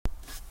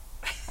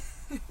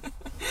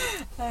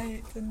I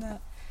hate doing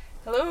that.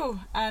 Hello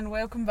and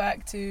welcome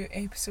back to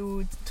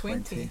episode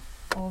 20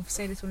 of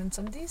Serotonin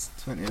Sundays.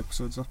 20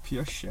 episodes of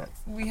pure shit.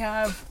 We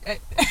have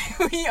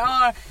we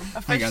are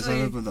officially... Hey guys, I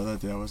remember the other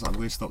day I was like,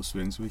 let's stop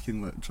swearing so we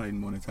can try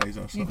and monetise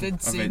ourselves. You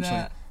did say eventually.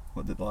 that.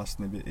 What did last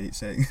maybe 8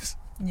 seconds?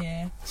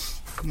 Yeah.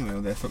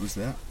 Well, the effort was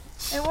there.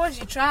 It was,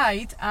 you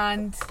tried,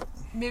 and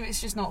maybe it's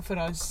just not for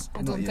us.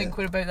 I don't think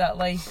we're about that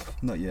life.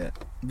 Not yet.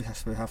 We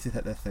have to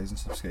hit the 1,000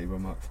 subscriber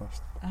mark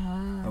first.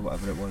 Or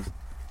whatever it was.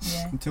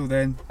 Yeah. Until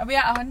then... Are we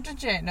at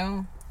 100 yet?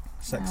 No.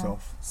 6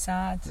 off.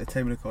 Sad. At the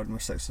time of recording we're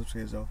 6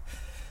 subscribers off.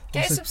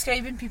 Get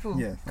subscribing, people.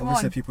 Yeah. Come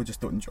obviously on. People just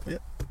don't enjoy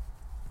it.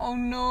 Oh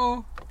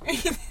no.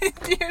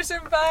 Tears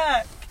are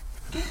back.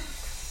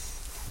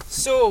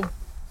 So...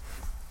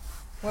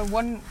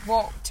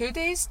 We're 2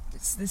 days?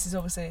 This is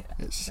obviously...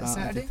 It's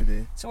Saturday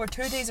today. So we're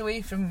 2 days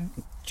away from...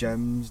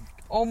 Gyms.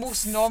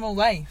 Almost normal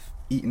life.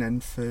 Eating in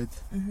food.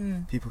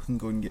 Mm-hmm. People can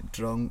go and get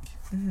drunk.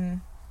 Mm-hmm.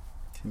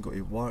 Can go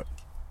to work.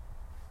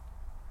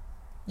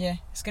 Yeah,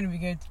 it's going to be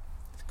good.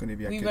 It's going to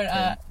be a good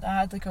I time.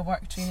 had like a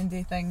work training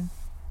day thing,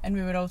 and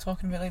we were all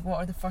talking about like what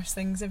are the first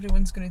things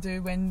everyone's going to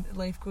do when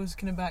life goes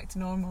kind of back to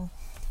normal.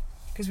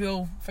 Because we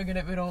all figured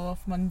out we were all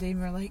off Monday and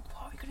we were like,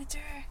 what are we going to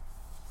do?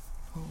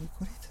 What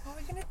are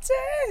we going to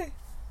do?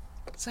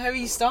 So how are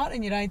you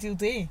starting your ideal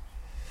day?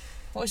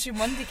 What's your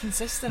Monday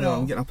consisting of?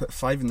 I'm getting up at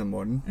 5 in the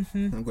morning.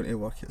 Mm-hmm. I'm going to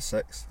work at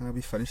 6 and I'll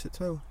be finished at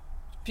 12.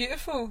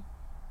 Beautiful.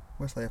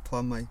 Whilst I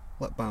apply my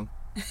lip balm.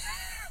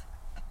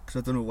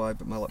 Because I don't know why,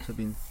 but my lips have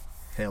been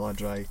hella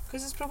dry.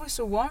 Because it's probably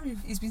so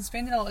warm. He's been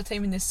spending a lot of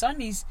time in the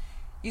sun. He's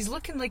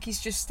looking like he's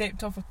just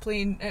stepped off a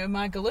plane out of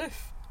Magaluf.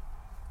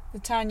 The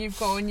tan you've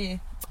got on you.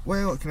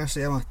 Well, what can I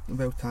say? I'm a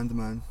well-tanned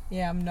man.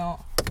 Yeah, I'm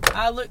not.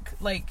 I look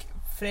like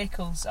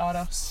freckles are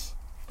us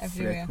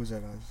everywhere. Freckles are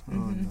us.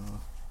 Mm-hmm. Oh no.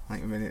 I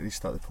think we may need to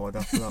restart the pod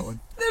after that one.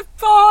 The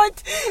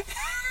pod!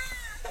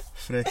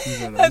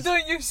 Freckles are us. I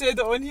thought you said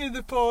it on here,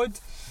 the pod.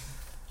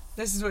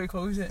 This is what he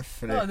calls it.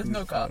 Freckles they've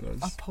not got a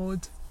us.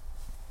 pod.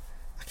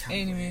 I can't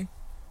Anyway. believe.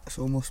 It's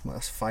almost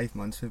that's 5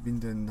 months we've been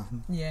doing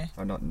nothing. Yeah.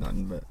 Or not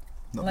nothing, but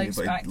not Life's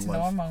being able back to to live.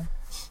 normal.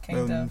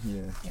 Kind of.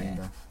 Yeah, kind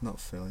of. Not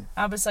fully.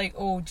 I was like,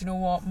 oh, do you know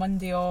what?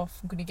 Monday off,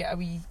 I'm going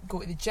to go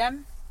to the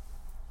gym.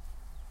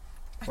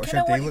 What's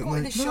your day want to look go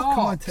to like? the No, shops.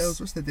 come on, tell us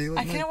what's the day look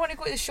I like. kind of want to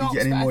go to the shops, You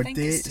get any but more I think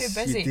dates? it's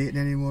too busy. You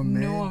dating any more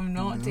men? No, I'm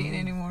not No. dating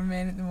any more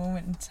men at the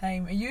moment in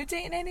time. Are you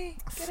dating any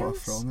Far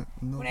girls? from it.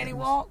 No Going any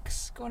girls.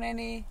 walks? Going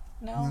any...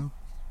 No.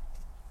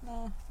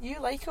 No. You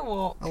like a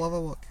walk. I love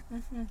a walk.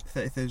 Mm-hmm.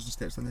 30,000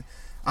 steps a day.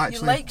 Actually,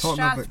 You like talking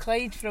about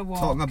Strathclyde for a walk.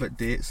 talking about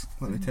dates,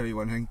 let me tell you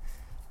one thing.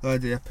 The other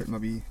day I put my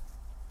wee,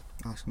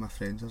 asking my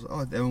friends, I was like,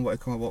 oh, anyone want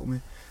to come and walk with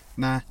me?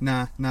 Nah.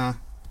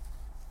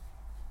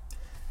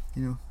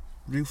 You know,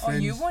 real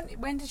friends.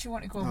 When did you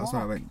want to go That's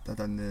walk? when I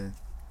done the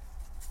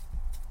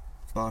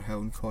Bar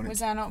Hill and Connacht.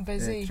 Was I not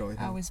busy? Troy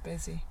I Hill. was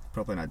busy.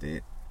 Probably not a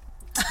date.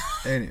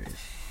 Anyway.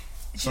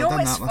 Do So you I know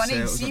done what's that funny?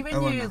 myself. It See, was an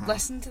hour when and you a half.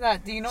 listen to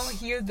that, do you not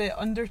hear the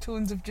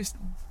undertones of just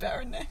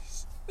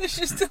bitterness? There's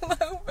just a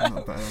little I'm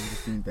not bit bitter, I'm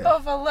just being bitter.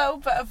 of a little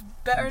bit of I'm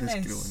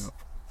bitterness. just growing up.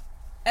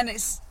 And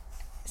it's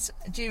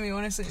Jamie,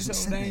 honestly, it's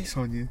Doesn't alright. sit nice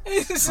on you.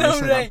 It's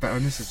Honestly, that alright.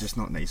 bitterness is just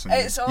not nice on you.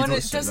 It's You on. don't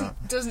It suit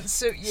that. doesn't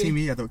suit you. See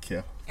me, I don't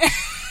care.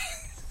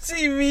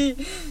 See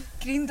me.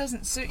 Green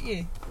doesn't suit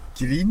you.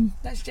 Green?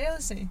 That's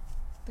jealousy.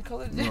 They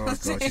call it Oh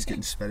jealousy. god, she's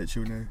getting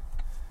spiritual now.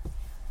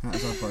 That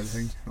is a bad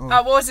thing. Oh,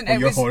 I wasn't. oh, It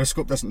your was.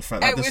 horoscope doesn't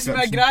fit that It was my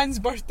description. grand's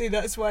birthday.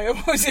 That's why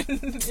I wasn't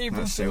able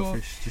That's to walk.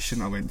 selfish. You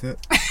shouldn't have went to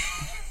it.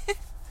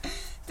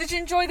 Did you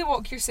enjoy the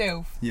walk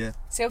yourself? Yeah.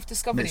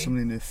 Self-discovery. Met so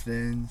many new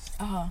friends.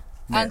 And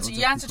Met you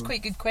other answered people.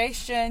 quite good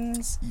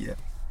questions. Yeah.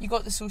 You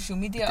got the social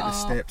media Get the up.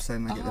 steps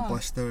in, I get the Ah.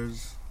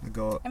 blisters, I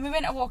got And we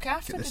went a walk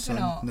after, get the did we sun.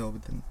 not? No, we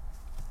didn't.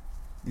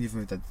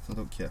 Even if we did, I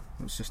don't care.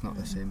 It was just not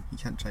the same. You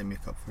can't try and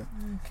make up for it.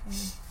 Okay.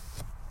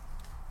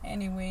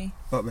 Anyway,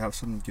 But we have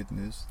some good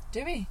news.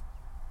 do we?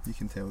 You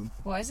can tell them.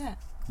 What is it?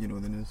 You know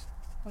the news.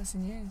 What's the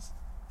news?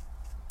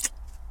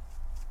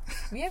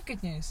 We have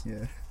good news.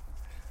 Yeah.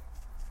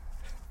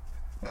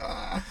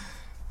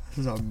 This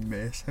is a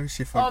mess. How's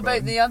she Oh, forgotten?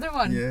 about the other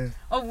one? Yeah.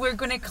 Oh, we're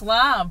going to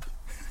collab.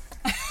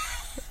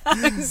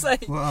 I was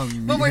like... What a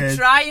But we're meathead.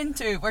 trying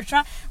to.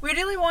 We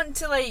really want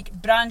to like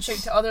branch out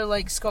to other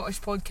like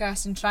Scottish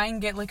podcasts and try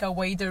and get like a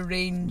wider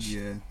range.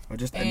 Yeah. Or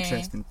just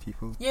interesting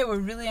people. Yeah, we're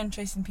really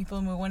interested in people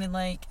and we want to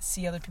like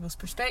see other people's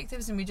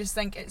perspectives, and we just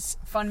think it's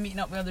fun meeting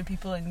up with other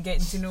people and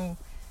getting to know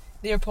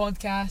their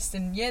podcast,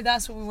 and yeah,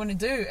 that's what we want to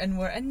do, and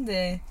we're in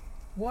the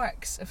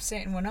works of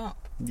setting one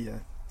up. Yeah.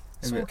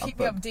 So we'll keep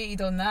you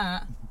updated on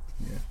that.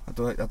 Yeah. I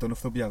don't know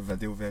if there'll be a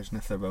video version.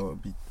 If there will, it'll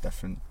be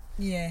different.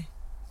 Yeah.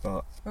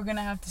 But We're going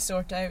to have to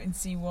sort out and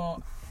see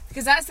what...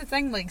 Because that's the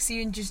thing, like,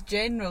 see in just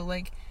general,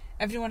 like,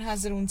 everyone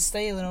has their own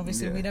style, and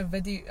obviously Yeah. we're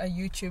a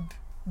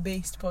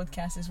YouTube-based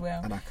podcast as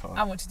well. and I can't.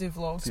 I want to do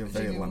vlogs, You're but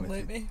very Jamie won't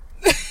let limited. me.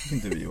 You can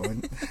do what you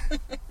want.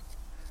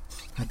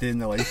 A day in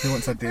the life. Who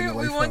wants a day in the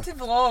life? We want to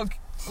vlog.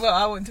 Well,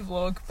 I want to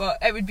vlog, but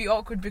it would be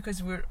awkward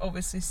because we're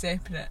obviously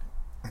separate.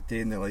 A day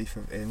in the life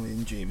of Emily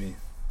and Jamie.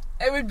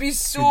 It would be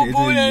so Today,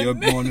 boring. your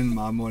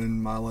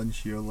morning, my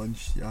lunch, your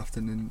lunch, your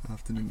afternoon,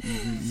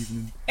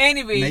 evening.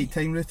 Anyway,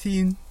 Nighttime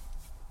routine.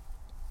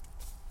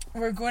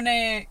 we're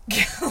gonna.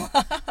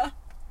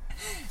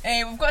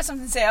 We've got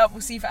something set up.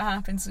 We'll see if it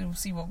happens, and we'll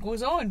see what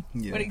goes on.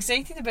 Yeah. We're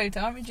excited about it,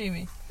 aren't we,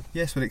 Jamie?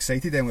 Yes, we're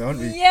excited, Emily, aren't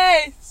we?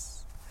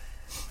 Yes.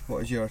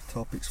 What is your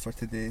topics for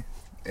today?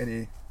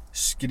 Any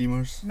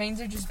screamers?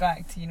 Mines are just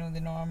back to the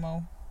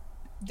normal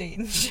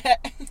dating shit.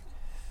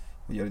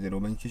 Well, you already know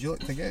mine because you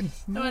looked again.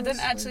 No, I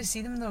didn't actually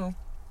see them though.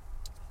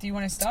 Do you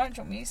want to start?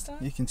 Do you want me to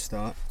start? You can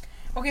start.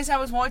 Okay, so I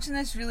was watching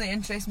this really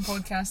interesting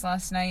podcast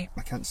last night.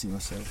 I can't see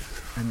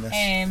myself in this.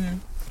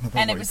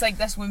 And it was like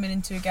this woman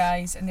and two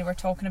guys, and they were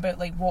talking about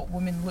like what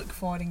women look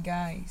for in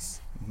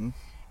guys. Mm-hmm.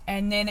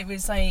 And then it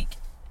was like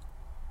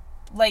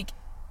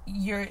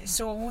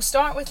so we'll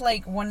start with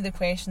like one of the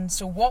questions.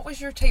 So what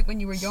was your type when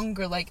you were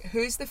younger? Like,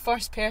 who's the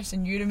first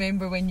person you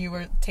remember when you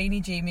were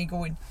tiny Jamie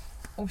going,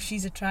 oh,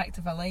 she's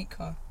attractive, I like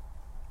her?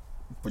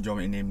 But do you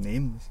want me to name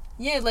names?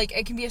 Yeah, like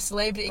it can be a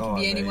celebrity, it can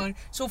be anyone.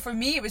 So for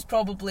me it was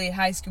probably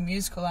High School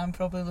Musical. I'm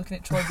probably looking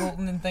at Troy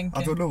Bolton and thinking,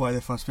 I don't know why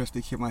the first person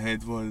that came in my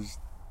head was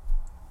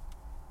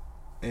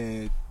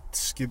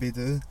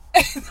Scooby-Doo.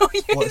 No,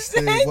 What's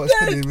the name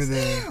of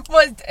the...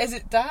 What is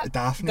it?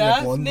 Daphne, the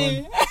blonde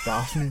one.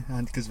 Daphne,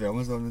 and because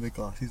Velma's the one with the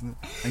glasses in it.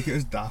 I think it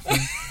was Daphne.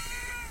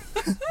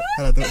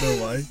 And I don't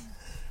know why.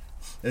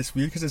 It's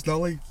weird because it's not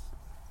like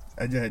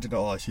in your head you're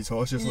not, oh, she's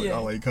hot, she's like, I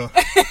like her.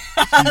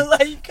 I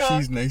like her.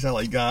 She's nice, I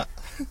like that.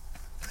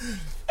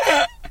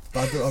 But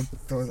I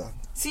don't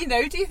See,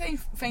 now do you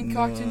find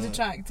cartoons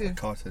attractive?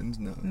 Cartoons,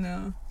 no.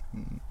 No.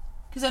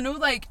 Because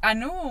I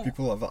know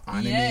people love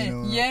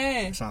anime,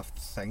 yeah. It's a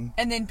thing.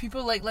 And then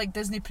people like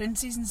Disney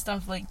princesses and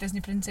stuff, like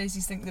Disney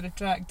princesses think they're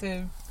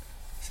attractive.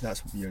 See,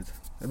 that's weird.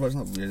 Well, it's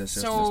not weird, it's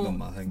just it's not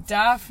my thing.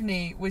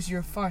 Daphne was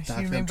your first.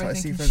 Daphne, you remember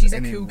thinking, she's she's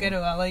a cool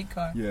girl, I like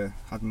her. Yeah,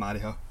 I'd marry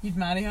her. You'd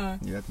marry her?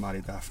 Yeah, I'd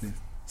marry Daphne.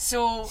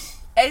 So,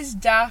 is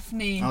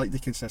Daphne... I like the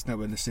consistent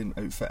wearing the same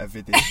outfit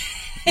every day.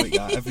 Like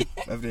that,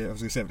 every I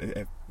was going to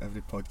say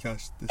every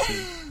podcast, the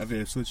same, every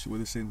episode she wore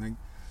the same thing.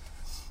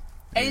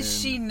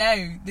 Is she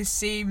now the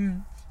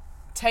same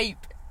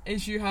type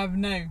as you have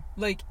now?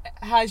 Like,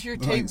 has your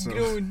type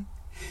grown?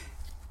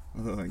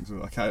 I don't think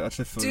so. I can't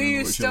actually fully Do remember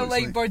you what still she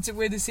like looks birds that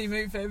wear the same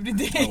outfit every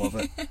day? I love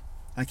it. I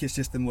think it's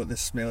just the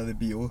smell of the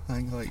BO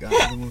thing, I like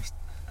that the most.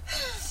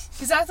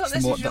 Because I thought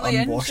this was really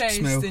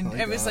interesting.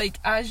 Like it was that. like,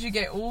 as you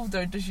get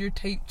older, does your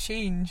type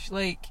change?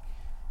 Like,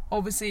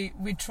 obviously,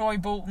 with Troy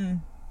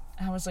Bolton,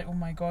 I was like, oh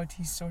my god,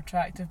 he's so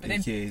attractive. But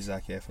then,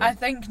 Zac Efron. I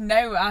think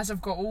now, as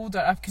I've got older,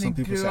 I've kind Some of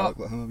people grew say I up. look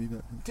like him a wee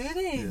bit. Do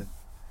they? Yeah.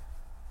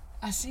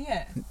 I see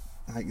it.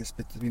 I think it's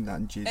between that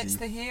and Jay-Z. It's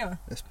the hair.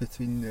 It's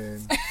between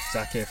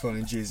Zac Efron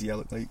and Jay-Z I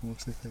look like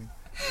most of the time.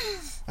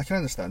 I can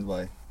understand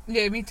why.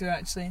 Yeah, me too,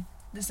 actually.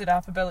 Just the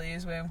rap ability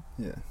as well.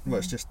 Yeah, well,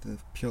 it's just the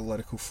pure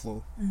lyrical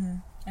flow.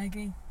 I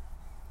agree.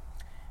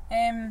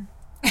 I'm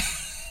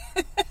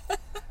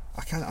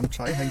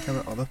trying to think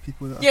about other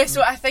people that Yeah,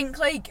 so I think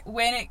like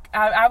when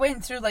I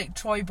went through like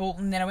Troy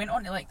Bolton, then I went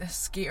on to like the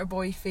skater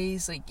boy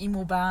phase, like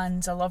emo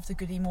bands. I loved a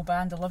good emo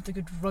band. I loved a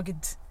good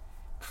rugged,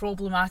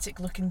 problematic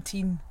looking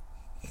teen.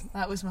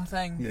 That was my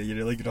thing. Yeah, you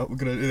really grew up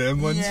going into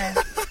them ones. Yeah.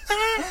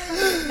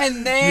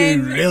 And then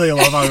you really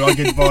love a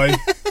rugged boy.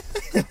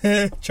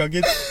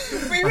 Chugged.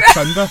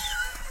 Chunder.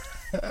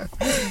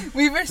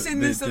 We were saying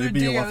this the other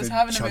day. I was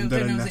having a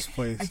meltdown and I was like,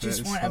 place. I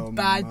just want a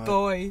bad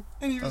boy.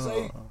 And he was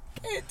like,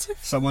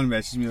 someone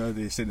messaged me the other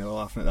day saying they were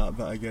laughing at that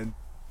bit again.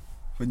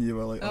 When you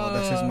were like, oh,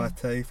 this is my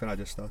type, and I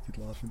just started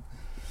laughing.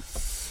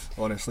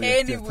 Honestly,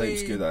 your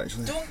type's good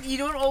actually. You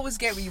don't always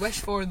get what you wish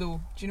for though.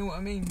 Do you know what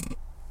I mean?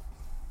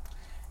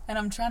 And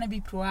I'm trying to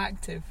be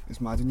proactive.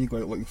 It's mad when you go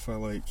out looking for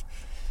like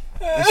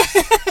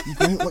you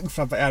go out looking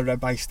for a bit of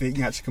ribeye steak and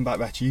you actually come back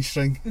with a cheese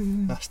string.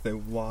 That's the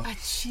worst. A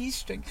cheese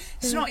string?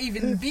 It's not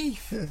even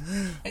beef.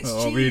 It's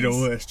cheese. We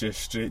know it's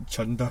just straight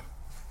chunder.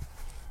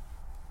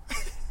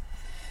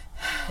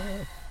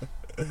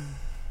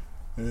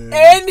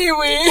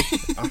 Anyway,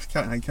 I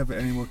can't think about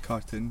any more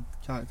cartoon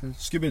characters.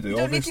 Scooby-Doo,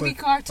 don't obviously. need to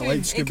be cartoon. I like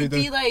Scooby-Doo. It could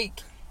be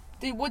like,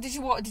 what did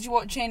you watch? Did you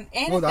watch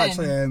anything? Well,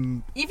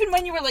 actually, even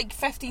when you were like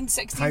 15,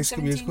 16, High School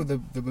 17? Musical,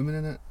 the woman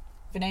in it.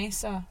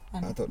 Vanessa. I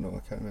don't know,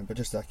 I can't remember.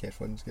 Just Zac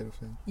Efron's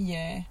girlfriend.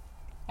 Yeah,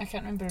 I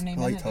can't remember her name.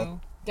 I liked her.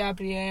 Though.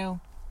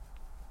 Gabrielle.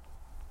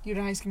 You're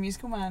a High School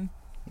Musical man.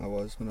 I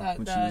was when that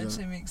she was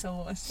actually makes a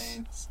lot of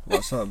sense.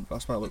 That's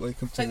what I look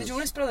like. It's like the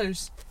Jonas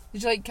Brothers.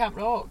 Did you like Camp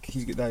Rock?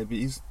 He's got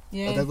diabetes.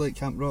 Yeah. I did like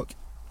Camp Rock.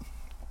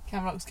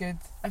 Camp Rock's good.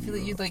 I feel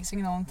like you'd like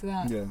singing along to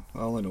that. Yeah,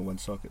 I only know one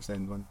song, it's the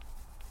end one.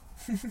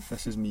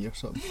 This Is Me or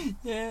something.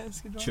 Yeah, that's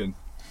a good one. Tune.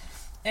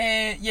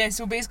 Yeah,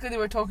 so basically they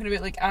were talking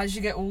about like as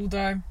you get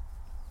older,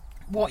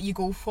 what you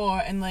go for,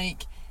 and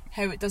like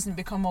how it doesn't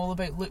become all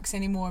about looks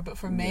anymore, but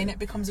for men it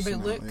becomes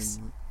about looks.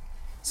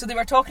 So they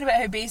were talking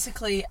about how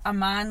basically a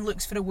man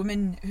looks for a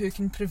woman who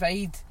can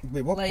provide.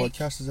 Wait, what like,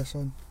 podcast is this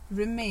on?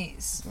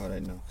 Roommates. Oh,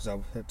 right, no, because I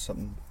heard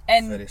something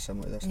very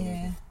similar to this.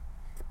 Yeah.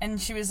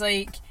 And she was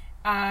like,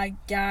 a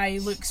guy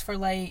looks for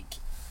like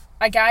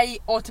a guy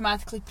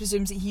automatically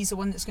presumes that he's the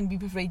one that's going to be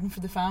providing for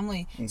the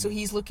family, so Mhm.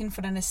 he's looking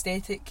for an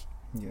aesthetic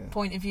Yeah.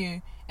 point of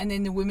view, and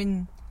then the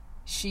woman,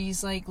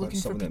 she's like looking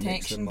for someone that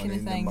makes the protection money kind of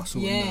and the thing.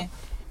 muscle and Yeah. that.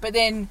 But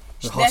then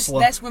The this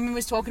hustler. woman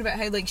was talking about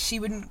how like she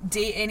wouldn't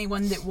date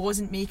anyone that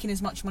wasn't making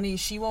as much money as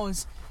she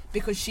was,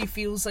 because she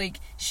feels like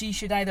she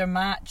should either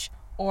match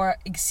or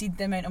exceed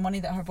the amount of money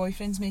that her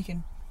boyfriend's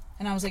making.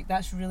 And I was like,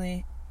 that's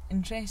really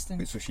interesting.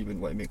 Wait, so she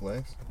wouldn't want to make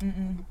less?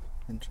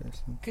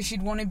 Interesting. Because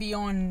she'd want to be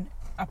on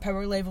a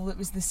power level that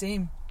was the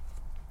same.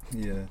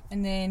 Yeah.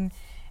 And then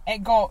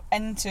it got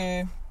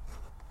into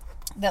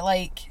that,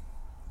 like,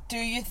 do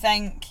you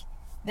think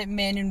that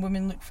men and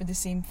women look for the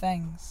same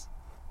things?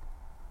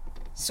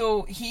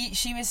 So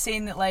she was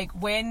saying that, like,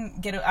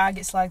 when I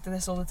get slagged to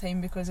this all the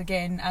time because,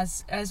 again,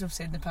 as we've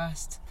said in the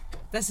past,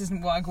 this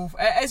isn't what I go for.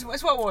 It's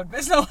what I want, but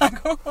it's not what I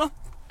go for.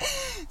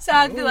 So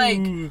I'd be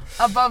like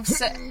above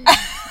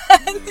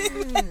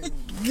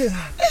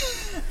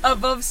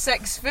above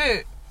 6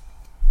 foot.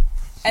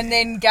 And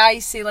then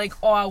guys say like,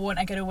 oh, I want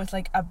a girl with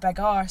like a big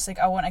arse, like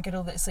I want a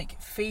girl that's like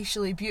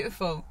facially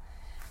beautiful.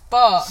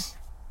 But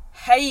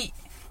height,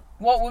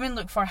 what women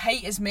look for,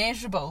 height is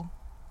measurable.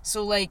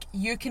 So like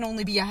you can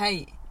only be a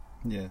height.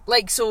 Yeah.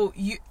 Like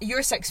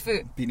you're 6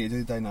 foot. But you need to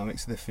do the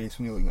dynamics of the face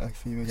when you're looking at a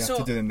female. You have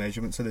to do the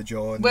measurements of the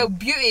jaw and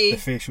beauty the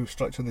facial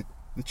structure and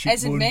the cheekbone.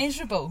 isn't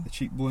measurable. The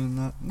cheekbone and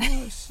that.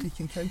 No, you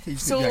can count it. You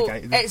just So need to be a guy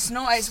to do it. it's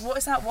not. It's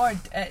what's that word?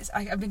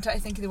 I've been trying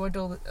to think of the word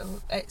all.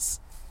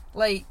 It's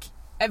like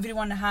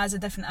everyone has a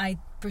different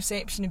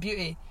perception of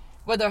beauty.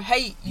 Whether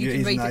height, you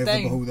Beauty's can an write eye it of the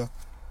down. beholder.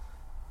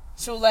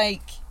 So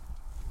like,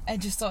 I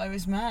just thought it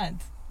was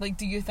mad. Like,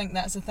 do you think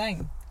that's a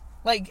thing?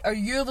 Like, are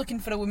you looking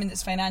for a woman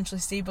that's financially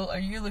stable? Are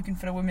you looking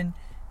for a woman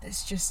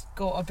that's just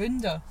got a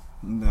bunda?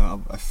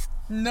 No,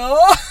 No.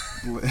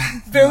 no.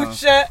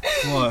 Bullshit.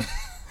 What?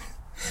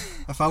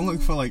 If I'm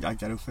looking for like a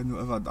girlfriend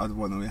or whatever, I'd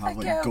want them to have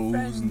like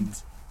goals and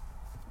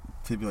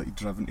to be like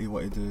driven to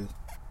want to do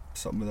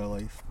something with their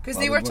life. Because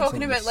But they I were would want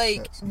talking someone about that's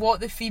like sexy. what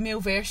the female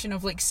version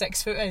of like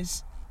 6 foot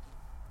is.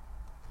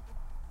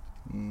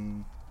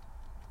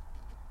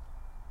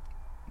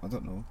 I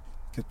don't know.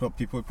 Because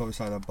people would probably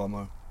say they're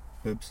bummer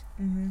boobs,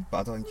 but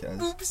I don't think it is.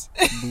 Boobs.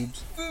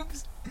 Boobs.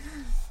 Boobs.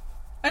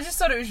 I just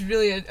thought it was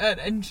really an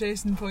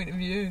interesting point of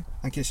view.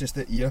 I think it's just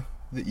the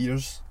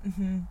ears.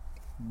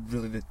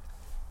 Really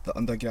the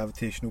under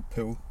gravitational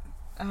pull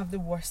I have the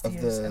worst of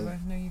ears the ever.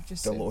 No, you've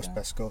just the said Lotus that.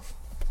 Biscoff,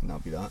 and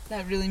that'll be that.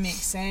 That really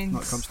makes sense.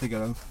 When it comes to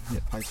girl, yeah,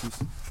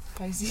 Pisces.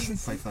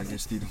 Pisces.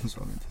 Pythagoras theorem's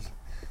what I meant to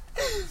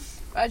say.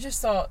 I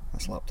just thought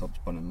This laptop's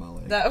burning my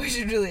leg. that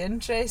was really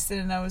interesting,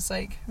 and I was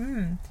like,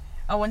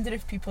 I wonder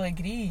if people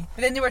agree.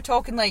 But then they were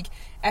talking like,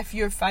 if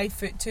you're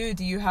 5'2",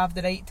 do you have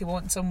the right to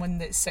want someone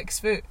that's 6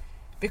 foot?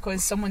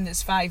 Because someone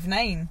that's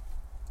 5'9"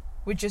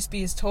 would just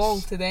be as tall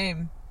to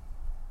them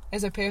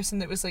as a person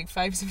that was like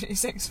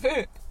 5'6"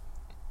 foot.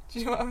 Do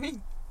you know what I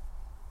mean?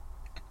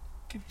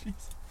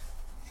 Confused.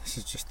 This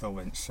is just all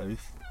went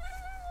south.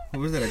 What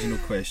was the original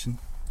question?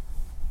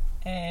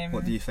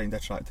 What do you find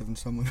attractive in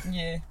someone?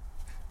 Yeah.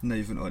 Not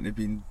even on to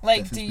being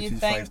Like, difference do you between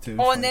think... 5'2"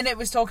 Oh, and then it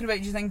was talking about,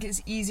 do you think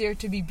it's easier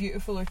to be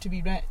beautiful or to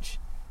be rich?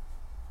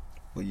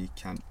 Well, you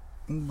can't.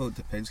 Well, it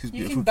depends, because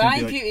You beautiful can buy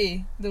be like,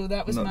 beauty, though,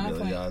 that was not my really,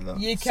 point. yeah, that.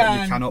 You So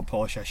can. you cannot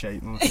polish a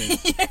shite, I'm afraid.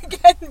 You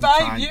can You buy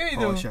can't beauty,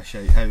 though. polish a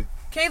shite. How?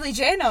 Kylie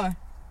Jenner.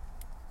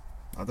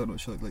 I don't know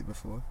what she looked like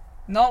before.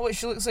 Not what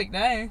she looks like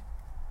now.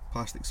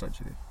 Plastic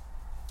surgery.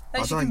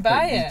 Like, I she don't can think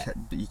buy that it.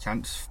 but you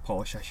can't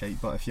polish a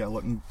shite, but if you're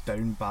looking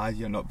down bad,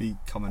 you're not be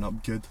coming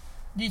up good.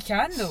 You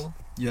can, though.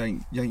 You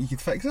think you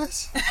could fix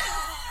this?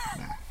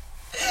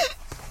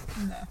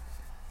 No.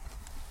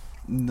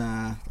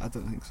 Nah, I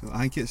don't think so.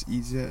 I think it's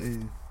easier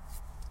to...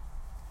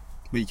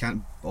 But you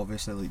can't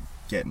obviously like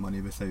get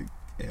money without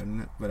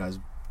earning it, whereas...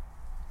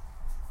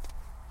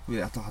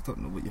 Wait, I don't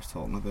know what you're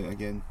talking about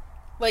again.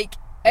 Like,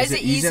 Is is it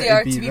it easier easier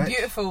to be to be rich?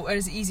 beautiful, or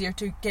is it easier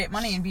to get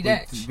money and be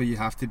Like, rich? but you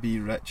have to be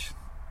rich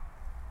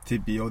to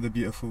be all the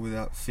beautiful with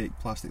that fake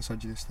plastic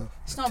surgery stuff.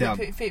 It's not To about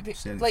a fake,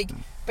 certain like,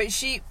 extent. but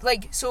she,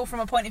 like, so from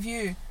a point of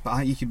view, But I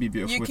think you can be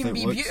beautiful you without can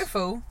be looks.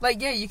 beautiful.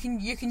 Like, yeah, you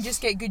can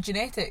just get good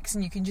genetics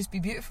and you can just be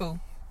beautiful,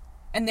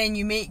 and then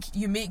you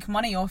make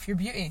money off your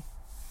beauty.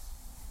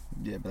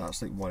 Yeah, but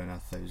that's like 1 in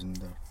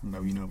 1,000 or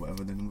million or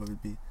whatever the number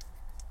would be.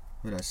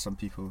 Whereas some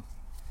people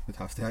would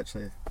have to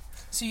actually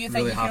So you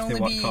think really you can have to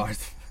only work be, hard.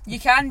 you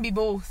can be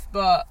both,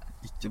 but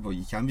Well,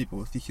 you can be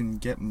both. You can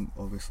get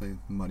obviously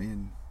money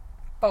and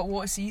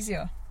what's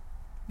easier,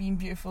 being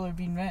beautiful or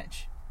being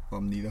rich? well,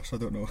 I'm neither, so I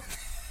don't know.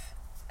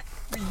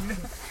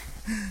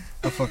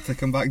 I've had to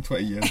come back in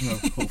 20 years now.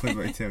 Hopefully,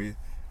 able to tell you.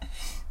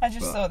 I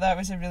just But- thought that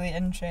was a really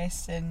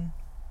interesting.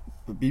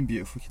 But being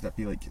beautiful, could that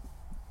be like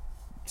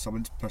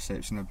someone's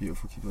perception of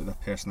beautiful? Could be like their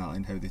personality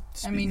and how they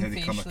speak, I mean, how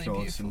they come facially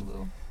across. beautiful And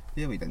though.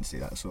 yeah, we didn't say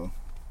that, so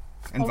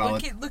Oh,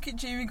 invalid. look at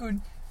Jamie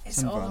going. It's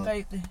It's all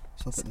invalid. about the.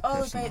 It's all It's about the all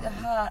about the personality.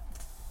 heart.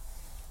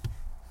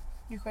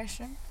 Your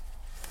question?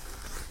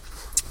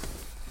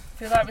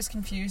 I feel that was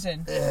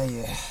confusing,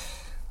 Yeah.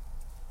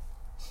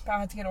 but I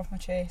had to get it off my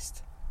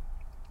chest.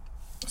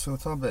 So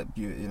talk about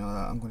beauty and all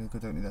that. I'm going to go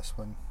down to this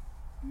one.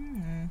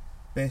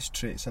 Best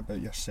traits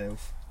about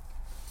yourself.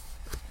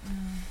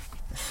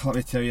 Let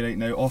me tell you right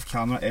now, off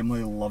camera,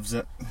 Emily loves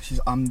it.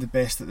 I'm the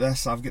best at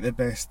this, I've got the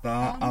best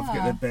that, I've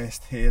got the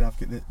best hair, I've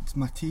got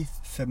my teeth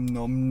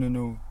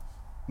phenomenal,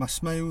 my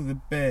smile the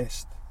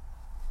best.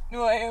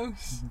 What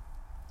else?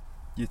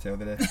 You tell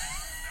the rest.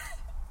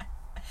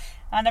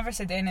 I never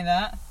said any of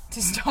that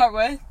to start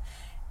with.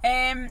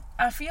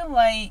 I feel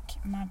like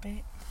my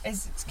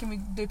can we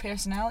do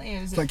personality?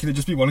 Or is can it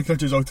just be one? Can I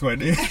choose all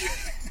 20?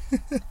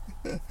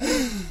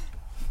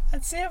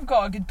 I'd say I've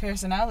got a good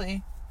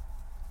personality,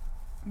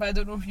 but I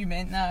don't know if you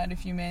meant that or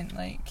if you meant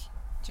like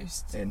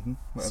just anything,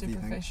 whatever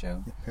superficial. You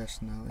think. Your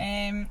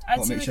personality.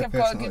 I'd say like I've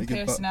got a good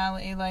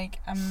personality. Like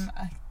I'm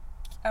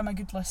a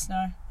good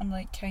listener. I'm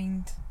like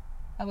kind.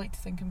 I like to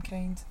think I'm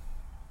kind.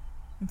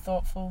 I'm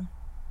thoughtful.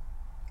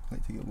 I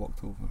like to get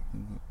walked over.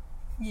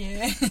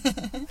 Yeah.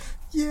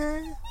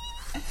 Yeah.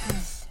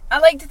 I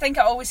like to think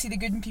I always see the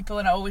good in people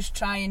and I always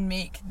try and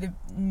make the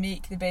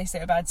best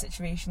out of bad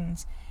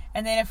situations.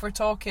 And then if we're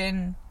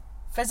talking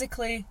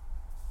physically,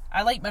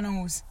 I like my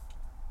nose.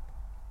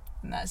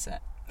 And that's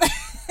it.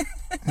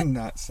 And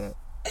that's it.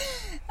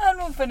 And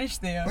we'll finish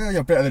there. Well,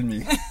 you're better than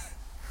me.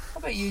 What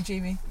about you,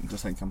 Jamie? I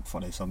just think I'm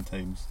funny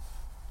sometimes.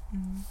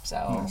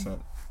 So That's it.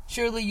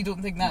 Surely you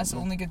don't think that's the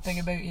only good thing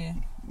about you?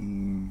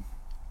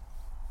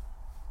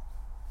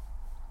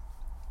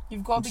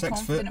 You've got to be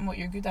confident in what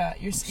you're good at.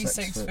 He's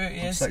 6 foot.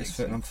 I'm 6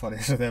 foot and I'm funny,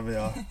 so there we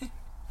are.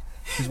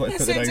 He's want to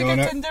put the ring on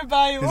it.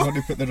 He's want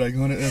to put the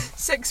ring on it there.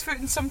 6 foot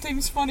and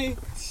sometimes funny.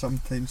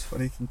 Sometimes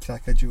funny, can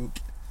crack a joke.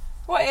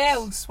 What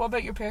else? What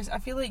about your person? I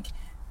feel like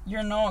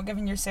you're not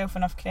giving yourself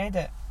enough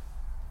credit.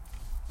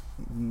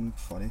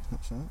 Funny,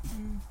 that's it.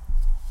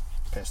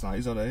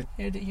 Personality's alright.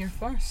 Heard it here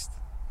first.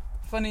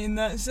 Funny and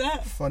that's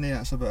it. Funny,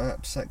 that's about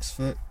it. 6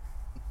 foot.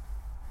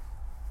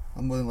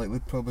 I'm more than likely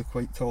probably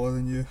quite taller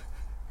than you.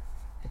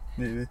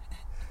 Maybe.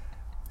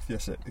 If you're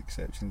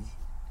exceptions.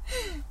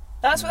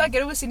 That's what that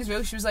girl was saying as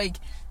well. She was like,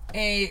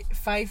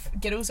 5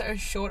 girls that are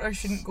shorter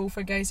shouldn't go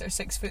for guys that are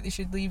 6 foot. They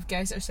should leave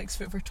guys that are 6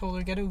 foot for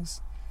taller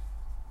girls.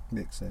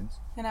 Makes sense.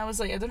 And I was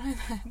like, I don't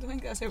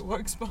think that's how it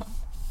works, but...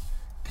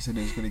 Because I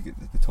know it's going to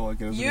get the taller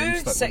girls. You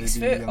 6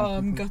 foot? Oh,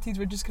 I'm gutted.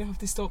 We're just going to have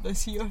to stop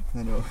this here.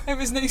 I know. It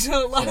was nice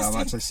while it lasted.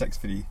 I'm actually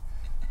 6'3".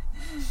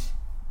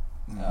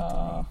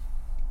 I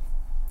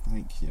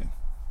think, yeah.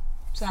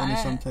 Funny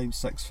sometimes,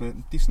 6 foot,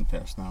 decent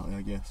personality,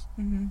 I guess.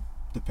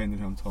 Depending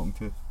who I'm talking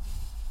to.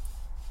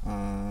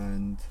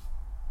 And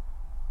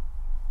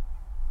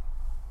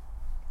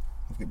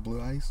I've got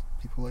blue eyes.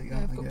 People like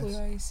that, I've got guess. Blue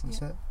eyes.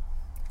 That's it.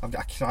 I've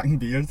got a cracking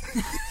beard.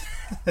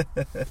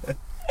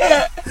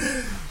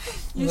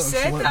 You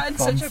said that in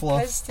such a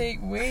piss-take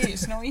way.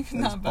 It's not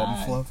even that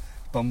bad.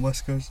 Bum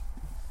whiskers.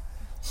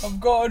 I've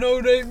got an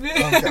alright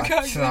beard. I've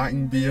got a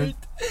cracking beard.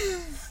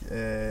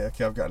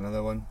 Okay, I've got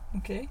another one.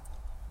 Okay.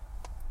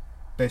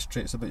 Best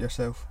traits about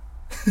yourself.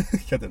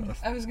 Kidding us.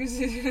 I was going to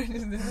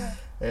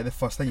say the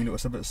first thing you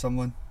notice about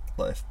someone.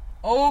 Like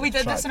we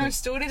did this in our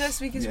story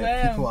this week as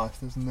well. People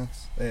asked us in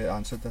this,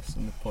 answered this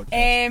in the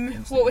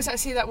podcast. What was that?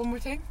 Say that one more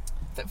time.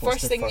 The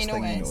first thing you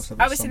notice.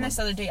 I was saying this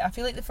the other day. I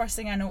feel like the first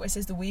thing I notice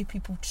is the way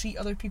people treat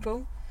other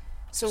people.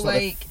 So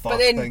like, but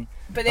then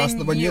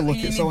when you look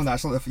at someone,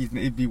 that's like if you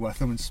need to be with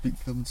them and speak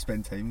to them and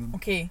spend time with them.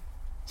 Okay,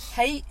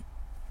 height.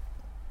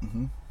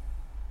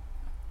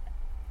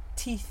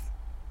 Teeth.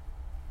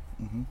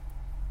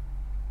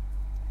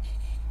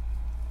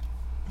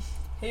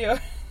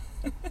 Here.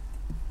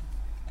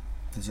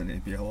 Does it need to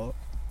be a lot?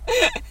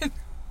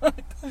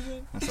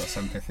 That's a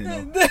sympathy though.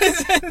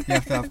 You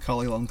have to have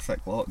curly, long, thick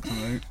locks.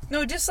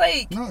 No, just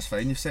like. No, it's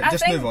fine. You said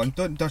just move on.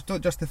 Don't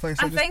justify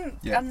yourself. I think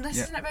I'm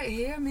listening about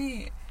hair,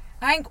 mate.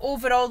 I think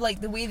overall,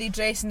 like the way they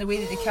dress and the way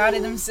that they carry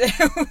themselves,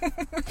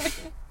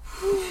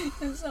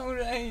 it's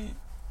alright.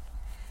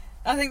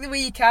 I think the way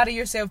you carry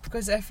yourself,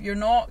 because if you're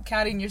not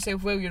carrying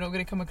yourself well, you're not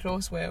going to come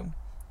across well.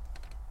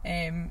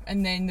 And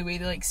then the way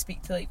they like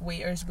speak to like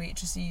waiters,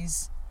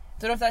 waitresses.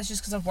 Don't know if that's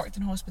just because I've worked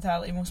in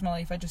hospitality most of my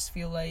life. I just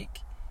feel like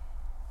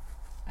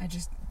I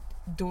just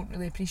don't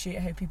really appreciate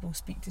how people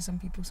speak to some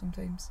people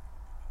sometimes.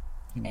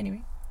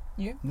 Anyway,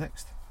 you?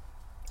 Next.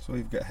 So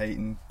you've got height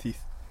and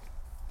teeth.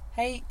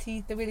 Height,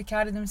 teeth, the way they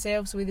carry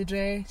themselves, the way they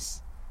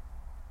dress.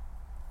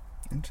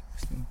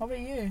 Interesting. What about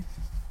you?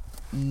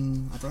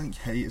 I don't think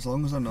height, as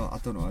long as I'm not, I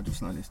don't know, I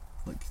just not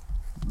like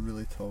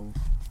really tall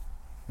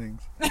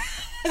things.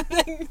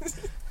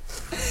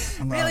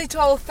 Really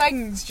tall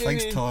things, Jamie.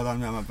 Things taller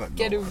than me, I'm a bit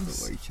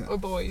girls like it. or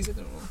boys, I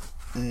don't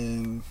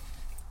know.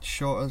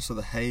 Shorter, so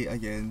the height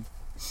again,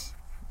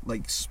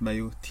 like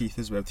smile, teeth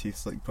as well.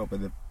 Teeth's like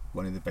probably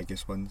one of the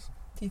biggest ones.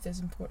 Teeth is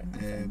important. I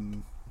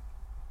think.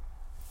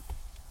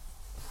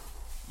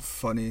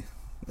 Funny.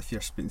 If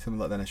you're speaking to them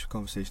like the initial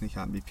conversation, you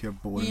can't be pure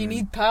boring. You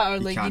need patter,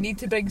 like you need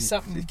to bring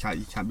something. You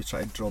can't be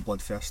trying to draw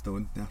blood for a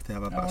stone. You have to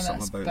have a bit of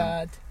something about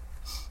bad.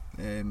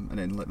 them. And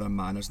then like their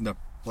manners and their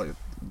like,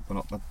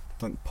 well, not I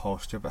think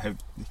posture, but how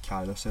they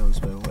carry themselves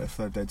as well. Like if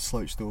they're dead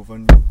slouched over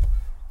and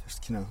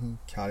just kind of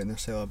carrying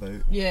themselves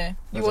about. Yeah,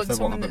 you As want if they're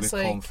someone walking that's about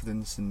with like,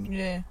 confidence and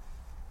yeah.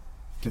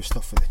 do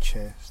stuff with the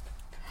chest.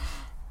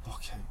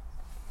 Okay.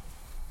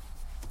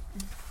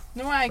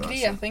 No, I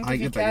agree. I think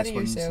if you the carry biggest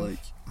one's, yourself, like,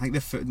 I think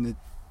the foot in the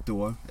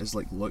door is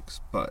like looks,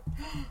 but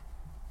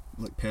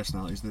like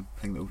personality is the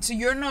thing that. so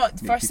you're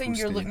not make first thing people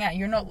you're stay. looking at.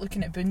 You're not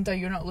looking at bunda.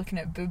 You're not looking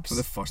at boobs. Well,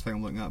 the first thing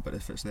I'm looking at, but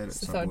if it's there,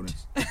 it's the a third.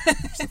 bonus.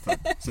 It's the third.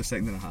 It's the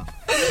second and a half.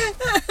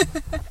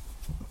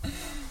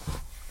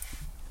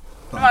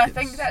 No, I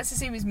think that's the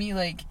same as me.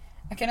 Like,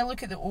 I kind of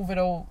look at the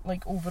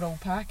overall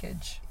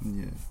package.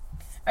 Yeah.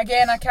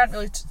 Again, I can't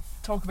really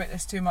talk about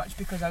this too much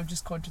because I'll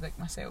just contradict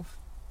myself.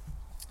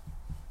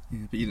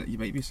 Yeah, but you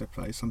might be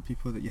surprised. Some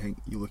people that you think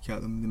you look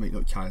at them, they might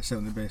not carry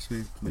themselves in the best way.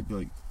 They might be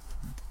like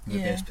the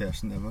Yeah. best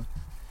person ever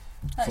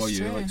That's for you,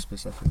 true. like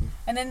specifically.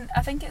 And then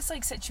I think it's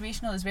like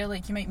situational as well.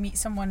 Like you might meet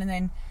someone and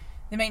then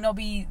they might not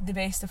be the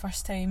best the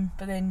first time,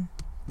 but then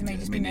they might Yeah,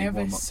 just they be might need to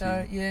warm nervous. up to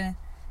Or you.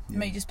 they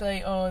might just be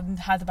like, oh,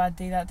 had a bad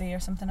day that day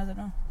or something. I don't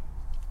know.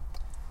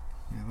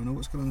 Yeah, I know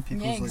what's going on in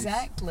people's Yeah, lives.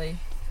 exactly.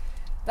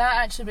 That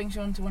actually brings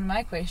you on to one of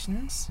my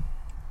questions.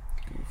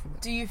 Go for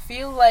it. Do you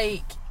feel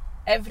like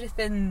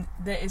everything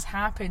that has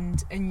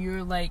happened in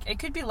your, like, it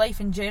could be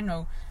life in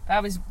general, but I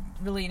was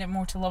relating it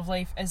more to love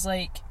life, is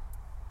like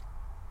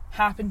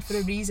happened for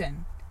a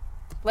reason?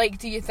 Like,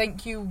 do you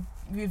think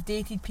you've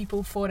dated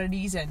people for a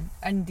reason?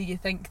 And do you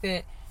think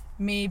that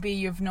maybe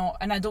you've not,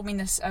 and I don't mean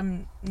this,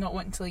 I'm not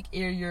wanting to like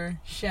air your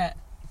shit,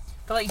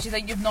 but like, do you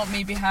think you've not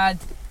maybe had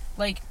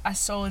like a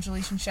solid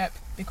relationship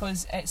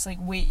because it's like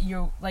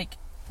you're like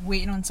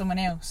waiting on someone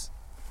else?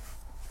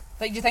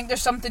 Like, do you think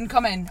there's something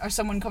coming or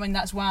someone coming,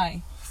 that's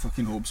why?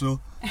 Fucking hope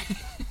so.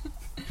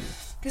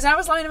 Because I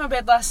was lying in my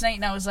bed last night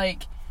and I was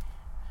like,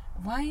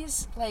 why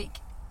is, like,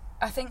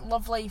 I think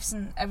love lives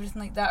and everything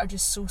like that are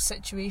just so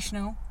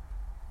situational.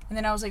 And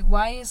then I was like,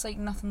 why is like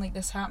nothing like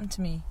this happened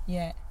to me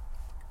yet?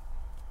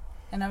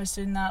 And I was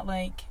doing that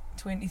like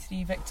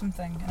 23 victim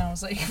thing, and I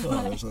was like,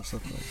 Oh, there's a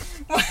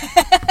surprise.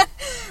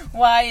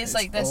 why is It's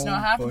like this all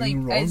not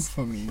happening? going Like, wrong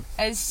for me.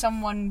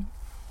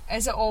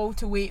 is it all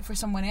to wait for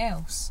someone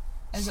else?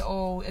 Is it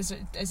all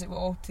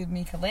to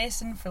make a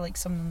lesson for like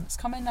someone that's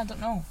coming? I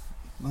don't know.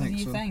 I What think do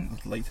you so. think?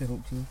 I'd like to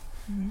hope so.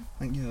 Mm-hmm. I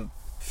think you have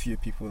a few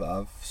people that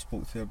I've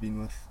spoke to or been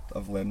with,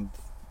 I've learned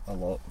a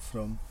lot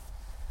from.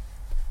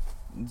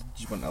 Do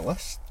you want a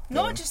list?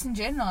 Not just in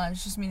general. I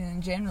was just meaning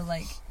in general,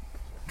 like,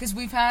 because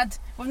we've not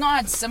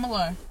had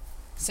similar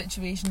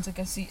situations. Like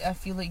I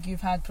feel like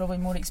you've had probably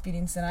more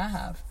experience than I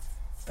have,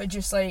 but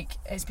just like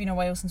it's been a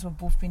while since we've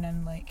both been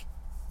in like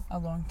a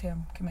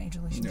long-term committed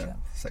relationship.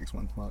 Yeah, 6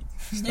 month mark.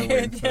 Still Yeah,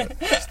 waiting for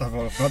it. Still,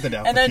 I've not done the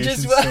And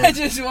application. I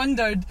just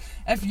wondered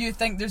if you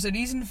think there's a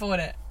reason for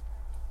it.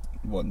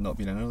 What, not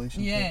being in a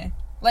relationship? Yeah,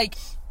 like,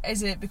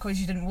 is it because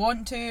you didn't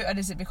want to, or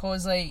is it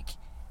because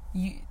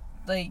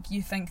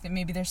you think that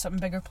maybe there's something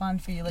bigger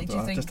planned for you? Like, do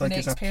you think the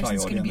next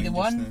person's going to be the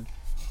one?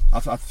 I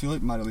feel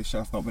like my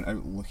relationship, I've not been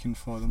out looking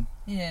for them.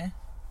 Yeah.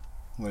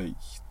 Like,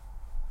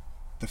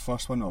 the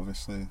first one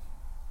obviously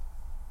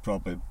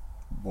probably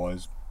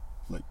was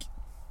like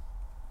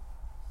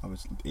I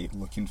was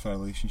looking for a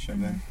relationship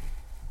then,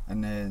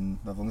 and then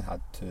I've only had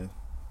 2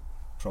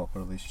 proper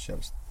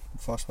relationships.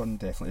 The first one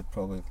definitely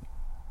probably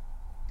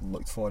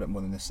looked for it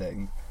more than the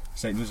second. The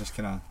second was just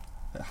kind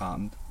of, it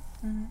happened.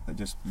 It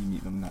just, you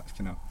meet them and that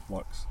kind of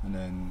works. And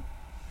then,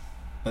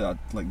 but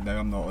like now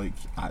I'm not like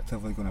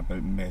actively going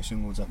about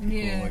messaging loads of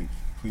people like,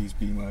 please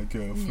be my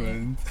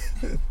girlfriend.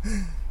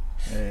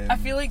 I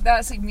feel like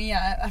that's like me.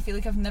 I feel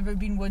like I've never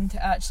been one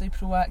to actually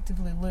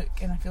proactively look,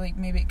 and I feel like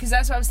maybe because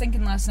that's what I was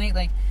thinking last night.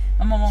 Like,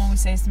 my mum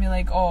always says to me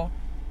like, "Oh,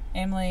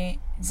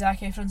 Emily, Zac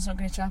Efron's not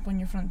going to tap on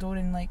your front door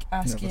and like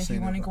ask you if you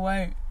want to go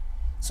out.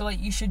 So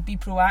like you should be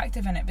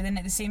proactive in it." But then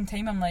at the same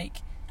time, I'm like,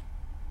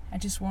 I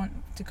just want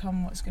to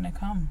come what's going to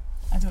come.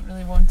 I don't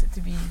really want it to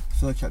be. I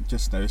feel like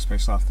just now,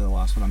 especially after the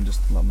last one,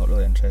 I'm not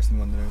really interested in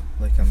one now.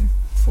 Like, I'm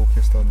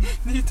focused on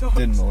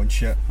doing my own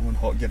shit. I'm on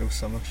hot girl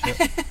summer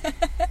shit.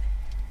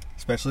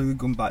 Especially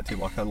going back to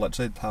work, I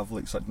literally have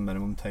like such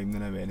minimum time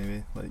now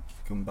anyway, like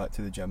going back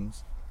to the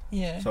gyms.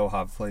 Yeah. So I'll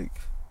have like,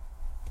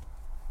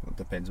 well, it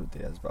depends what day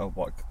it is, but I'll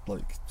work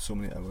like so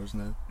many hours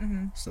now.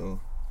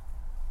 So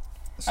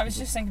I was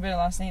just thinking about it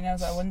last night and I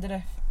was like, I wonder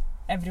if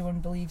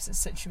everyone believes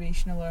it's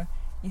situational, or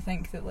you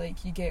think that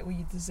like you get what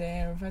you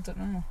deserve. I don't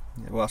know.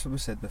 Yeah, well, that's what we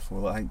said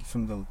before. Like, I think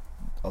from the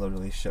other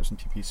relationships and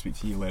people you speak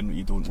to, you learn what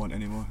you don't want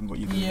anymore and what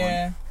you do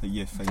want. Like,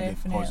 you find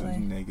the positives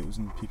and negatives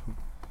in people,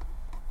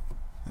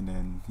 and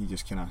then you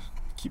just kind of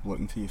keep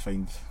looking till you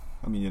find.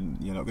 I mean,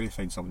 you're not going to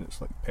find someone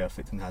that's like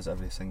perfect and has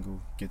every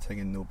single good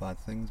thing and no bad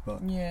things,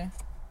 but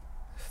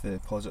if the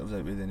positives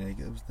outweigh the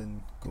negatives,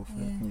 then go for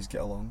it and you just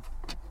get along.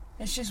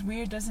 It's just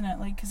weird, isn't it?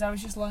 Like, because I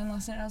was just lying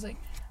last night and I was like,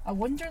 I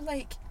wonder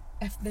like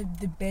if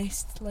the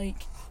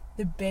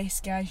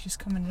best guy's just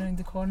coming around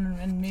the corner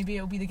and maybe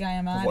it'll be the guy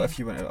I'm at. What if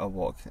you went out a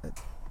walk?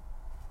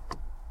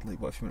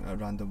 What if you went out a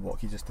random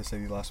walk, you just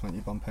decided last minute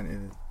you bump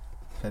into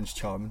Prince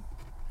Charming?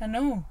 I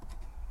know.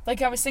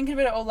 Like, I was thinking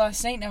about it all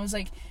last night, and I was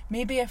like,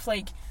 maybe if,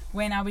 like,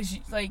 when I was,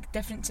 like,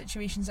 different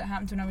situations that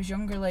happened when I was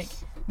younger, like,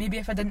 maybe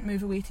if I didn't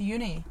move away to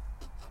uni,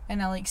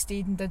 and I, like,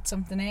 stayed and did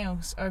something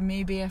else, or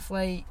maybe if,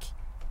 like,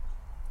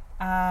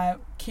 I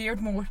cared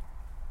more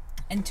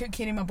and took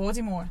care of my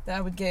body more, that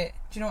I would get,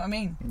 do you know what I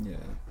mean? Yeah.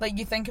 Like,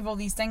 you think of all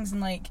these things,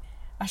 and, like,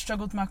 I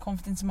struggled with my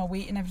confidence and my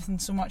weight and everything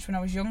so much when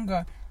I was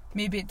younger,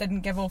 maybe it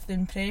didn't give off the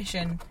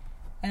impression,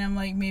 and I'm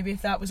like, maybe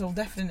if that was all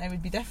different, it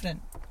would be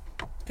different.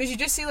 Because you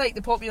just see, like,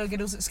 the popular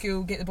girls at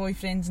school get the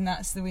boyfriends, and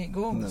that's the way it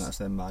goes. And then that's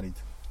them married.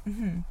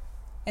 And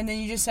then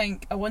you just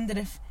think, I wonder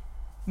if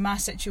my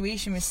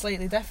situation was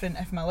slightly different,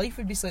 if my life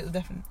would be slightly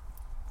different.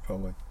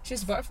 Probably. It's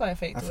just a butterfly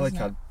effect, I though, feel like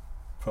isn't it? I'd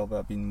probably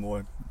have been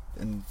more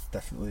in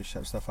different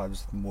relationship stuff. I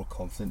was more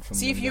confident from.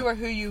 See, if you were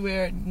who you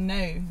were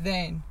now,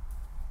 then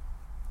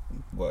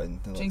what, in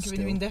the, do you think it would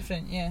have been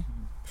different? Yeah.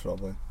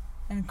 Probably.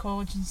 In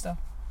college and stuff.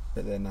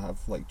 But then I have,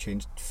 like,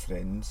 changed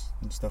friends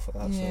and stuff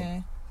like that.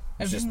 Yeah.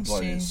 So it's just, Everything's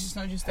like, changed, it's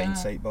not just that.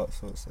 hindsight, but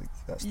so it's like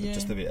that's Yeah.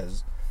 just the way it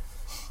is.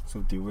 So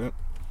deal with it.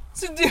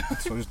 So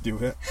just deal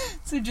with it.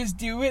 So just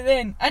deal with it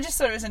then. I just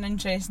thought it was an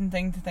interesting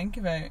thing to think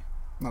about.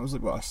 That was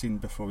like what I seen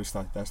before we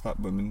started this. That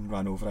woman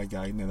ran over a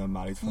guy and then they're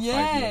married for 5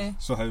 Yeah. years.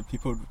 So how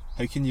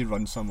can you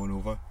run someone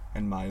over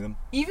and marry them?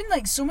 Even,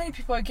 like, so many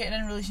people are getting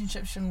in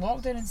relationships from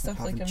lockdown and stuff.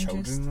 Having Like, I'm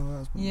children just, and all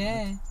that.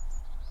 yeah.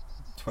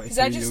 'Cause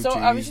I just thought,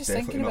 I was just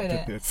thinking about it.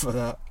 Prepared for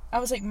that. I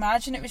was like,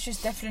 imagine it was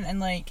just different, and,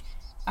 like,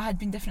 I had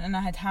been different and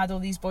I had all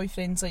these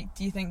boyfriends. Like,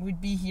 do you think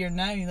we'd be here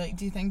now? Like,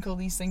 do you think all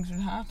these things would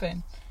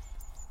happen?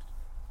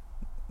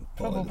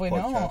 But, like, the Probably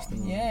not. podcast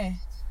and all Yeah. that.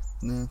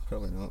 No,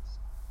 probably not.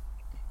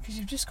 Because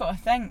you've just got to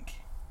think.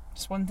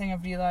 Just one thing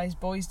I've realised: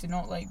 boys do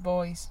not like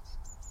boys.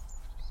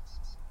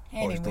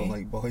 Anyway. Boys don't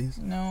like boys.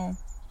 No,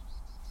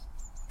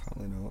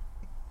 Apparently not.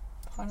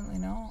 apparently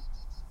not.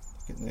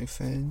 Get no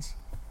fans.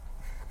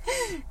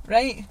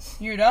 Right,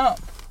 you're up.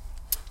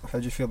 How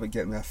do you feel about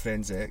getting with a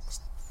friend's ex?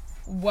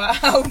 Wow,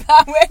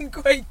 that went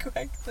quite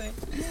quickly.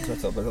 Is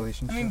that about a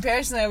relationship? I mean,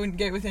 personally, I wouldn't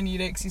get with any of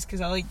your exes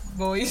because I like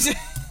boys.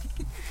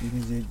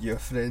 Even your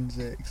friend's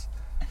ex.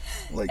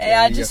 Like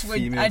I your just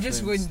female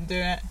friends. wouldn't do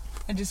it.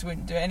 I just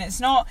wouldn't do it, and it's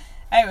not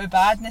out of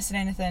badness or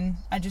anything.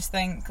 I just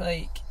think,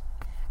 like,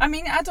 I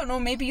mean, I don't know.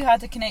 Maybe you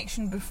had a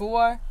connection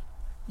before.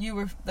 You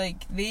were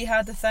like, they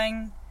had a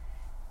thing,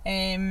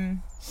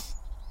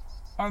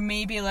 or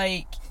maybe,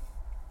 like,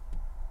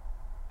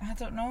 I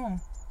don't know.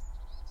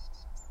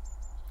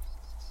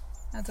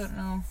 I've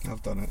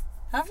done it.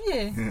 Have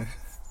you? Yeah.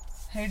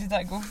 How did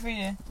that go for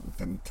you? It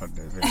didn't turn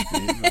out very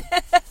great.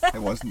 But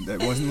it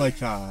wasn't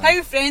like a.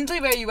 How friendly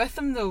were you with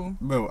them though?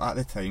 Well, at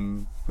the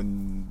time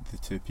when the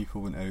two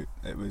people went out,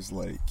 it was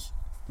like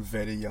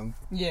very young.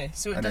 Yeah,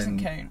 so it And doesn't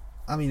then- count.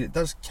 I mean, it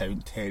does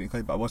count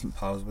technically, but I wasn't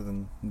pals with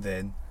them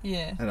then.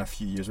 Yeah. And a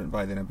few years went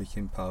by, then I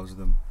became pals with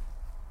them,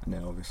 and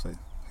then obviously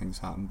things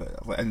happened.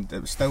 But like, and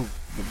it was still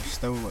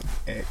like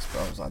ex,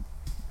 but I was like,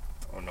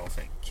 I don't know if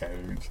it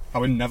counts. I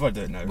would never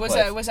do it now. Was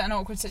Like, it an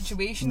awkward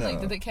situation? No.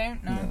 Like, did it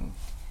count? No.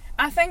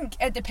 I think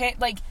it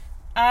depends. Like,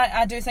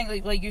 I do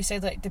think, like you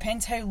said, like,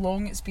 depends how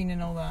long it's been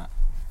and all that.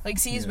 Like,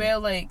 see, as Yeah. well,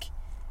 like,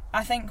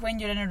 I think when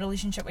you're in a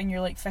relationship when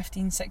you're like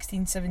 15,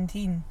 16,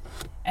 17,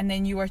 and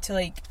then you were to,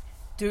 like,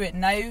 do it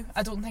now,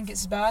 I don't think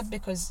it's bad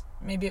because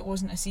maybe it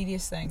wasn't a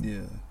serious thing.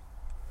 Yeah.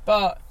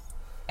 But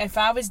if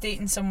I was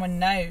dating someone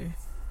now,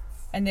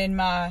 and then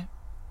my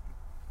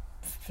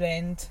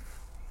friend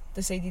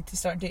decided to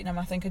start dating him,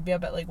 I think I'd be a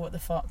bit like, what the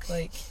fuck,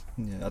 like.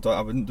 Yeah,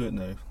 I wouldn't do it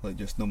now. Like,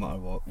 just no matter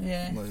what.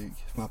 Yeah. Like,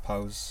 if my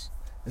pals,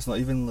 it's not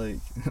even like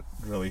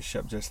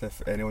relationship. Just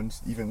if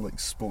anyone's even like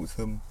spoke to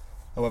them,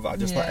 however, I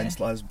just like Yeah.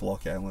 instantly just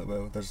block it. I'm like,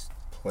 well, there's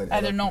plenty. They're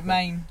other not people.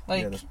 mine.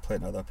 Like, yeah, there's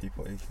plenty of other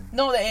people you can.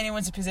 not that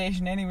anyone's a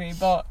possession anyway,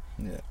 but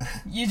Yeah.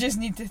 you just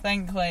need to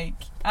think, like,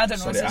 I don't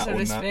know, Sorry, it's I just a own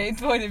respect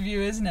point of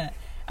view, isn't it?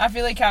 I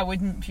feel like I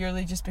wouldn't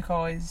purely just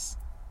because,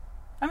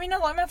 I mean, a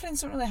lot of my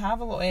friends don't really have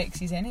a lot of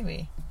exes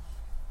anyway.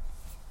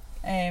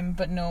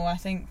 But no, I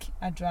think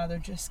I'd rather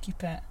just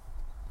keep it,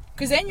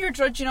 because then you're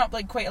drudging up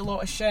like quite a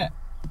lot of shit.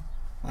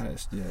 And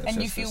it's, And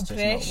you just, feel it's just not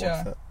pressure.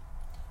 worth it.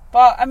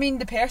 But I mean,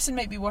 the person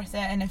might be worth it,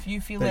 and if you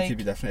feel But it like, could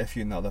be different if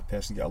you and the other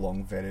person get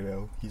along very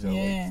well. He's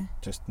yeah,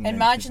 like just meant to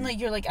imagine be. like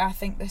you're like, I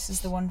think this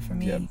is the one for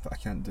me. Yeah, but I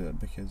can't do it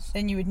because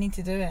Then you would need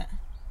to do it.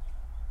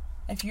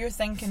 If you're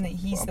thinking that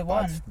he's what the a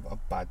one, bad, what a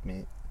bad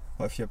mate.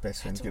 What if your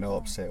best friend's don't getting all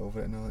know. upset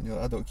over it and all, and you're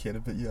like, I don't care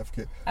about you.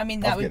 I mean,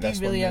 that I've would got be this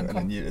really one now, and then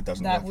uncomfortable. it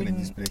doesn't That work, and then you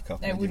just wouldn't- break up, it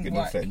and then you've wouldn't got no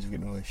work. friends, you've got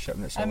no relationship,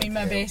 and it's all I mean,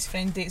 my like hell. best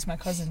friend dates my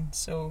cousin,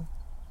 so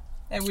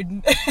it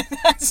wouldn't.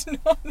 That's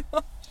not an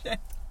option.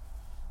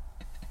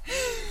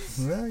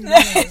 Well, you know,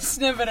 It's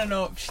never an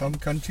option. some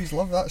countries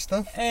love that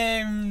stuff.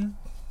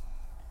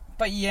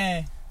 But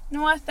yeah,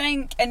 no, I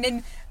think, and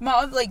then my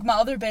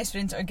other best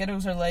friends are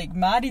girls are like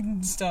married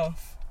and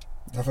stuff.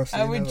 Never seen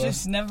I would that,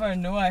 just never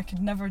know. I could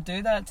never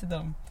do that to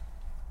them.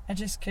 I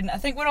just couldn't. I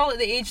think we're all at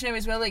the age now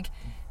as well. Like,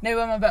 now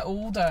I'm a bit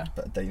older.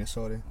 bit of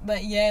dinosaur.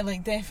 But yeah,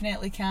 like,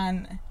 definitely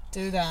can't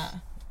do that.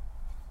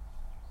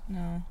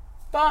 No.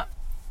 But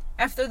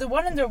if they're the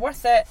one and they're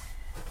worth it,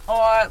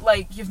 or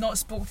like you've not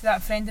spoke to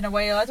that friend in a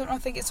while. I don't know, I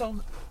think it's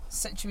all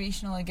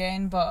situational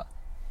again, but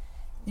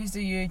you do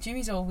you.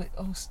 Jamie's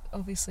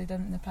obviously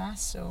done it in the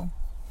past, so.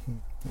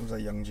 It was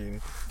a young Jamie.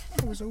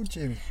 It was old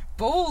Jamie.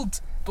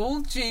 Bold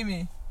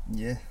Jamie.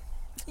 Yeah.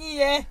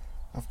 Yeah.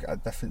 I've got a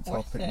different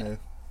topic now.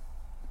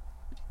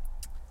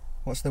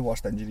 What's the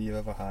worst injury you've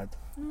ever had?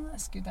 Oh,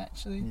 that's good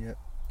actually. Yep.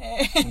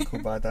 Uncle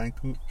Bad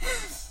Ankle.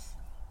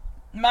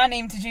 My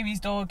name to Jamie's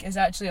dog is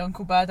actually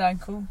Uncle Bad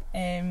Ankle.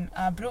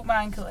 I broke my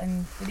ankle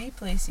in 3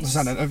 places. This is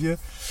an interview.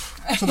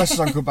 So this is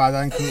Uncle Bad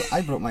Ankle.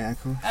 I broke my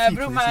ankle. I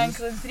broke my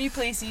ankle in 3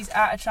 places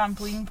at a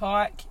trampoline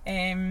park.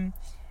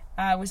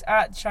 I was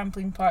at the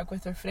trampoline park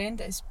with our friend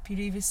that has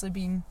previously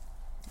been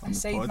a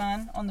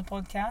sideman on the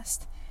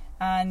podcast,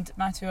 and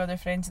my 2 other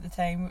friends at the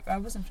time. I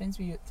wasn't friends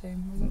with you at the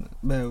time, was I?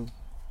 Well,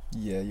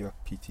 yeah, you were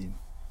PT.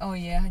 Oh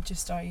yeah, I had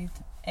just started.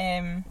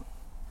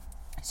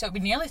 So it'd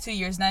been nearly 2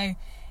 years now.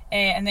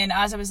 And then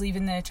as I was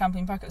leaving the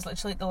trampoline park, it was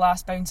literally like the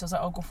last bounce. I was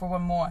like, I'll go for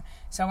one more.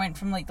 So I went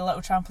from like the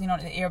little trampoline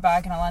onto the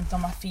airbag, and I landed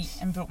on my feet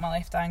and broke my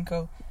left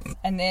ankle.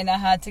 And then I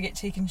had to get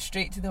taken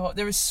straight to the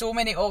There was so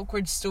many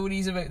awkward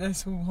stories about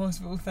this whole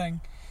hospital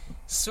thing.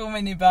 So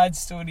many bad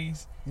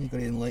stories. You got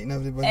to enlighten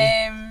everybody.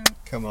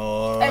 Come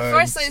on. At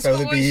first, let's go.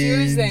 What's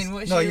yours then?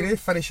 You need to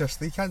finish your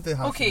sleep. You can't do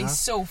half. Okay,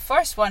 so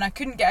first one, I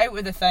couldn't get out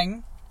with the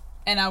thing.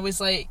 And I was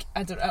like,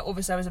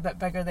 obviously I was a bit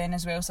bigger then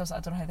as well, so I was like,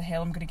 I don't know how the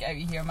hell I'm going to get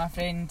out of here. My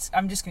friend,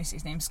 I'm just going to say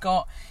his name,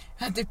 Scott,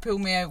 had to pull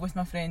me out with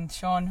my friend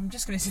Sean. I'm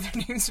just going to say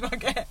their names so I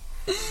get it.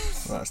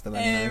 Well, that's the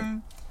one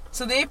now.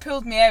 So they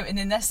pulled me out, and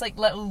then this like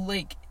little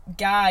like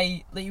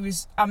guy, like he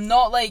was, I'm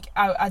not like,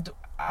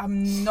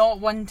 I'm not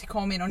one to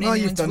comment on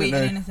anyone's weight or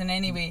anything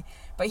anyway,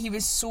 but he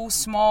was so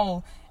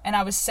small, and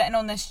I was sitting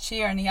on this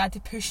chair, and he had to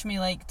push me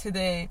like to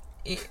the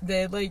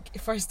like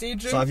first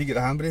aid room. So have you got a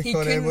handbrake he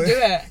on couldn't Emily? do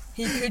it.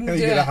 He couldn't do it.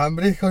 You got a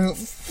handbrake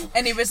on?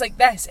 And he was like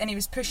this, and he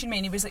was pushing me,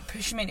 and he was like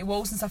pushing me into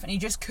walls and stuff, and he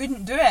just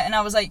couldn't do it. And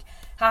I was like,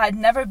 I had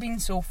never been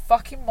so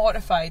fucking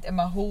mortified in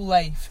my whole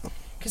life,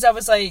 because I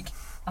was like,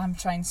 I'm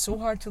trying so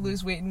hard to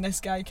lose weight, and this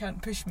guy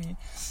can't push me.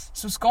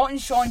 So Scott and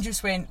Sean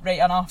just went, right,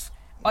 enough.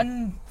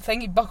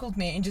 He buckled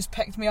me and just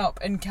picked me up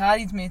and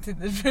carried me to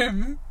the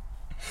room.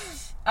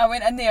 I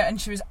went in there,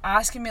 and she was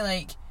asking me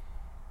like,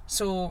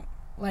 so,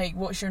 like,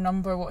 what's your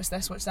number, what's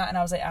this, what's that, and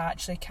I was like, I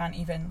actually can't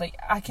even, like,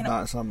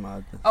 That's a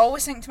madness. I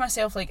always think to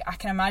myself, like, I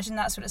can imagine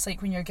that's what it's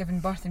like when you're giving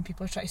birth and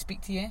people are trying to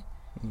speak to you,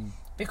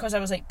 because I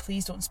was like,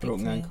 please don't speak to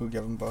me. Broken ankle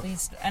giving birth.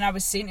 Please. And I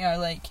was saying to her,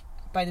 like,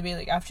 by the way,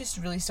 like, I've just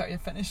really started a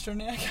fitness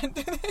journey, I can't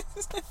do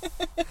this.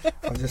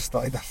 I've just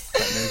started a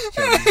fitness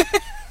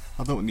journey.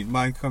 I don't need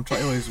my ankle, I'm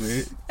trying to lose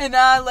weight. And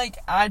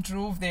I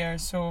drove there,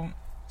 so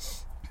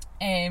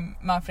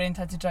my friend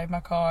had to drive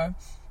my car.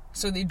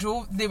 So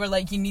they were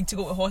like, you need to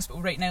go to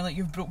hospital right now, like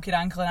you've broke your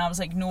ankle, and I was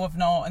like, no I've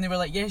not, and they were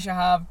like, yes you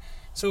have.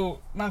 So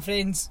my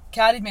friends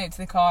carried me out to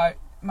the car,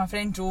 my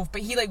friend drove,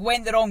 but he like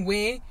went the wrong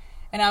way,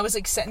 and I was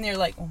like sitting there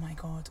like, oh my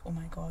god,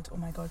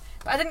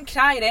 but I didn't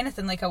cry or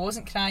anything, like I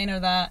wasn't crying or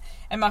that,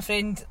 and my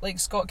friend like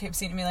Scott kept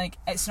saying to me like,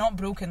 it's not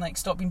broken, like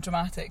stop being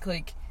dramatic,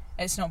 like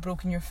it's not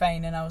broken, you're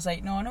fine. And I was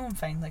like, no I know I'm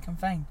fine, like I'm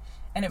fine.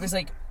 And it was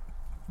like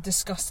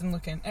disgusting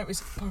looking, it was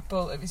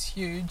purple, it was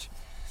huge.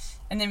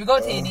 And then we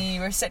got to A&E, we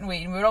were sitting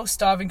waiting, we were all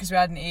starving because we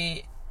hadn't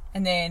ate,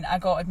 and then I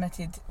got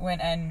admitted,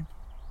 went in,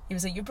 he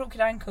was like, you broke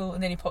your ankle,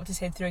 and then he popped his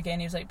head through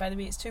again, he was like, by the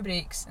way it's 2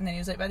 breaks, and then he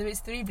was like, by the way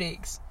it's 3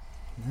 breaks.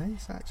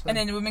 Nice, actually. And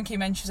then the woman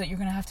came in, she was like, you're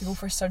going to have to go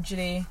for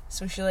surgery.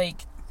 So she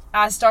like,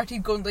 I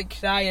started going like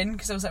crying,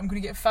 because I was like, I'm going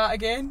to get fat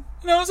again,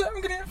 and I was like,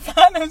 I'm going to get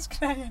fat, and I was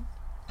crying.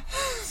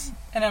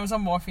 And I was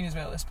on morphine as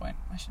well at this point,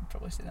 I should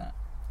probably say that.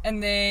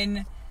 And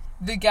then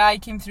the guy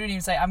came through and he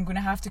was like, I'm going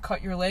to have to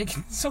cut your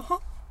leggings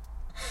off.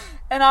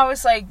 And I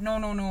was like, no,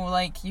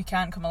 like, you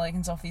can't cut my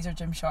leggings off, these are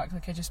Gymshark,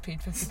 like, I just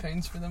paid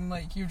 £50 for them,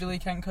 like, you really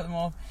can't cut them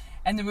off.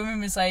 And the woman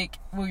was like,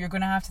 well, you're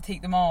going to have to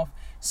take them off.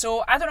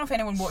 So, I don't know if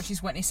anyone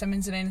watches Whitney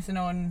Simmons or anything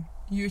on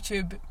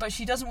YouTube, but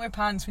she doesn't wear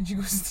pants when she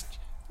goes to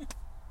the gym.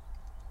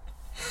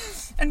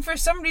 And for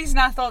some reason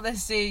I thought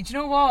this day, do you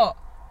know what?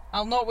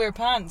 I'll not wear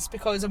pants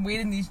because I'm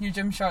wearing these new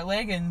Gymshark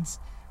leggings.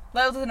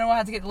 Little did I know I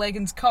had to get the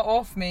leggings cut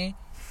off me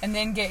and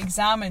then get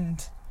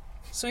examined.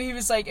 So he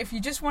was like, if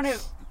you just want to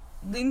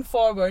lean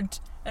forward,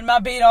 and my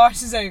bare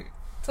arse is out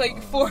to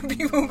like 4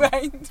 people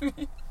behind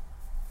me.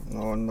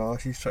 Oh no,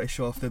 she's trying to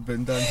show off the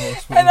bunda in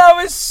hospital. And I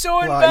was so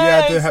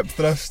embarrassed. Yeah, do hip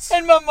thrusts.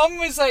 And my mum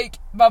was like,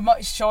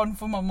 Sean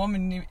phoned my mum,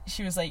 and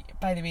she was like,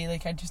 by the way,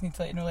 like, I just need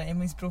to let you know that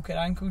Emily's broke her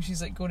ankle,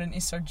 she's like going into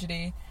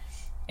surgery.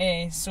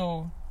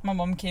 So my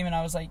mum came, and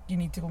I was like, you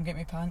need to go and get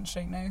me pants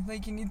right now,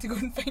 like, you need to go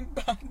and find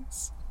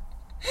pants.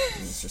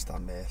 It's just a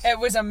mess. It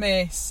was a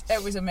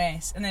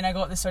mess. And then I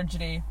got the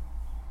surgery,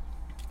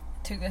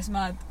 took this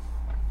mad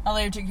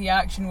allergic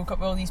reaction, woke up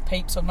with all these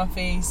pipes on my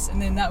face,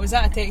 and then that was it.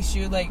 I texted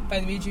you like, by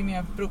the way Jamie,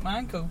 I broke my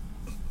ankle.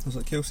 I was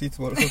like, Kelsey,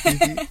 tomorrow for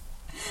PT.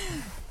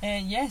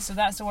 Yeah, so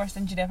that's the worst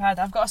injury I've had.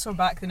 I've got a sore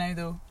back now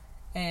though,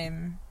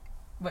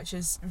 which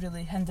is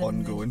really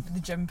hindering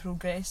the gym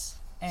progress,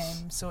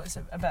 so it's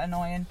a bit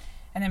annoying.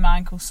 And then my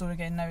ankle's sore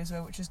again now as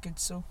well, which is good.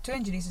 So 2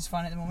 injuries is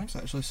fun at the moment. It's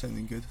actually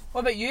sounding good.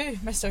 What about you,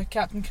 Mr.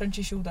 Captain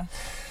Crunchy Shoulder?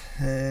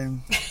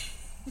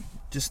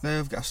 Just now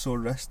I've got a sore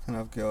wrist and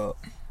I've got...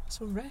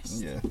 Sore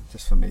wrist? Yeah,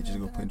 just from ages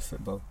ago playing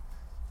football.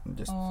 And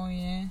just, oh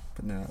yeah.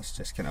 But no, it's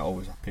just kind of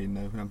always a pain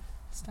now when I'm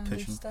Standard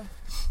pushing. stuff.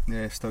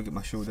 Yeah, I've still got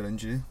my shoulder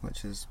injury,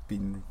 which has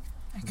been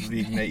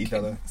reignited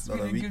the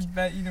other week. A good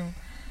bit, you know.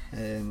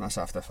 That's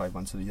after 5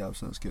 months of rehab,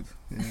 so that's good.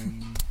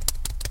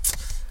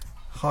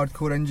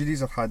 Hardcore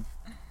injuries, I've had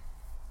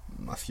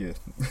a few.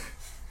 The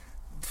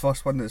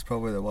first one that's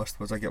probably the worst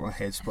was I get my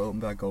head split open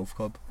by a golf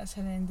club. That's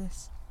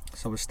horrendous.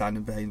 So I was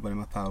standing behind one of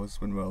my pals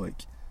when we were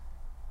like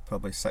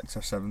probably 6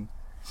 or 7,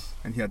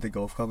 and he had the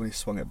golf club and he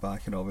swung it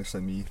back, and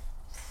obviously me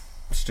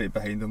straight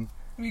behind him.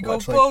 Wee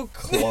golf ball?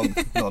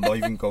 No, not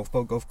even golf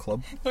ball, golf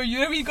club. Oh,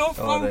 you're a wee golf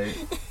ball? Oh, right.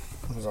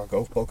 There was a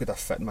golf ball could have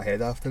fit in my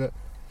head after it.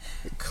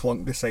 It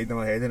clunked the side of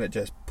my head and it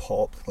just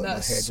popped. Like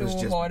That's my head so was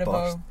just horrible.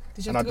 burst.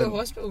 Did you have to go to the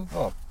hospital?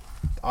 Oh,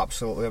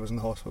 absolutely, I was in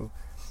the hospital.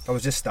 I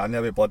was just standing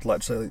there with blood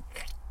literally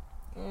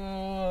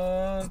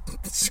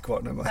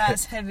squirting in my head.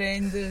 That's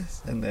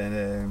horrendous. And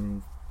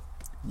then,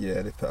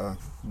 yeah, they put a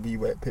wee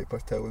wet paper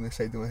towel on the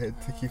side of my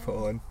head to keep it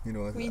on. You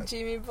know, wee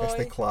Jamie boy. It's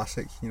the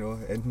classic, you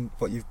know,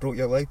 but you've broke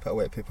your leg, put a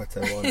wet paper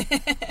towel on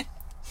it.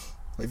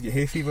 If you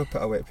hay fever,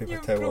 put a wet paper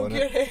towel on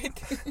it.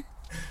 Head.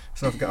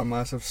 So I've got a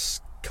massive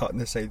cut in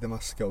the side of my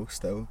skull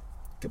still.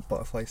 Got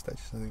butterfly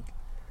stitches, I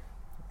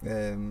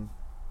think.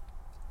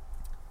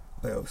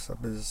 What else?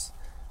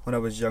 When I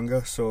was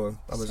younger, so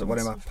I was at one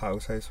of my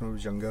pals' house when I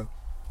was younger,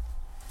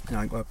 and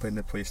I think we were playing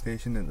the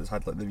PlayStation and it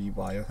had like the wee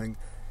wire thing,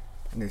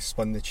 and they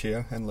spun the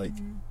chair and like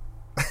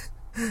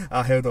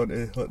I held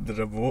onto like the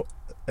remote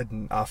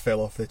and I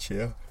fell off the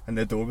chair and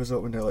the door was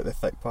open, like the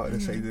thick part of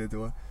the side of the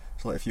door.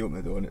 So like if you open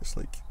the door and it's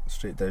like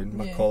straight down,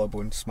 my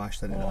collarbone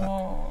smashed into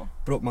that.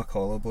 Broke my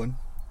collarbone.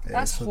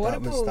 That's so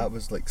horrible. that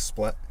was like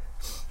split.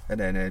 And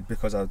then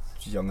because I was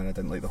young and I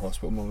didn't like the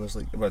hospital, Mum was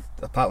like, well,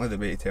 apparently the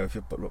way to tell if you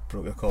broke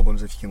your collarbone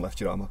is if you can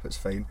lift your arm up, it's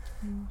fine.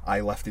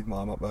 I lifted my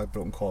arm up with a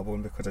broken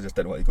collarbone because I just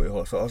didn't want to go to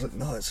hospital. I was like,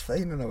 no, it's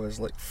fine, and I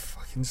was like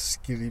fucking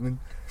screaming.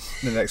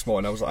 And the next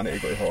morning I was like, I need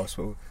to go to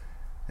hospital.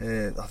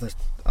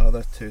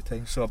 Another 2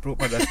 times. So I broke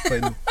my wrist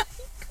playing.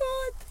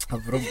 I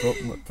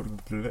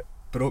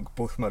broke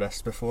both my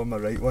wrists before, my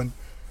right one.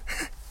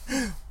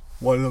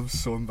 One of them's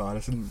so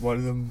embarrassing. One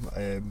of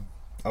them,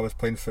 I was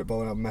playing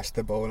football and I missed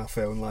the ball and I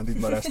fell and landed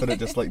my wrist and it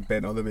just like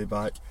bent all the way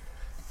back.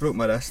 Broke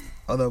my wrist.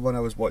 Other one, I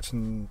was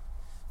watching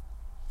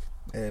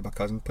my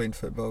cousin playing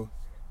football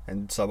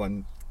and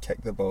someone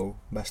kicked the ball,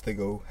 missed the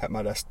goal, hit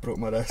my wrist, broke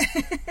my wrist.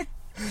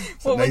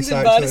 What one's the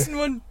embarrassing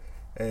one?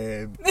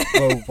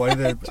 Well, one of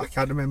the I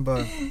can't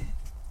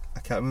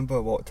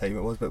remember what time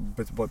it was,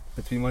 but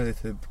between one of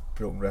the 2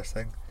 broken wrist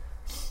things,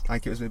 I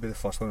think it was maybe the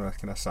first one where I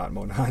kind of sat him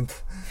on hand.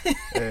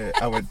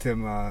 I went to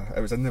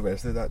it was in the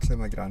Westwood actually,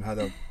 my gran had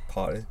a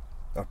party,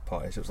 so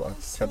it was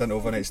like, she had an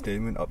overnight stay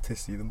and went up to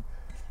see them,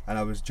 and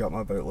I was jumping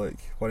about like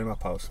one of my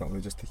pals' family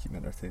just to keep me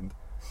entertained,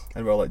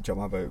 and we were like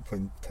jumping about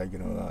playing tag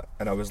and all that,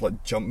 and I was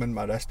like jumping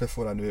my wrist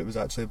before I knew it was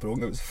actually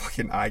broken. It was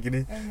fucking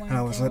agony, and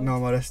I was like, no,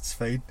 my wrist's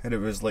fine, and it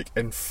was like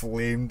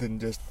inflamed and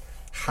just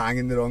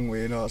hanging the wrong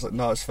way, and I was like,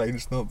 no, it's fine,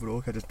 it's not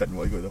broke, I just didn't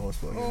want to go to the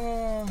hospital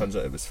again. Turns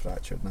out it was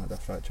fractured and I had a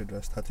fractured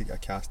wrist, had to get a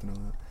cast and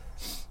all that,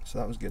 so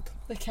that was good.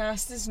 The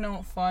cast is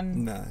not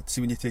fun. Nah,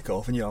 see when you take it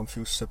off and your arm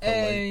feels super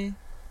light.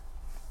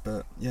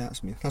 But yeah,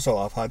 that's me, that's all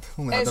I've had.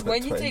 It's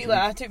when you take,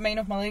 like, I took mine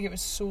off my leg, it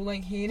was so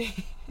like hairy.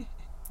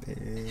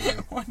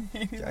 One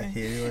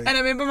hairy leg. And I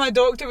remember my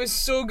doctor was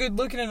so good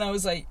looking and I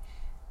was like,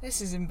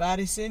 this is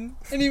embarrassing,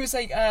 and he was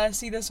like, I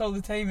see this all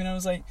the time, and I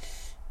was like,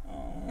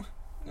 oh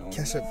no,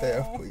 kiss it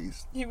better,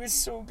 please. He was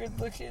so good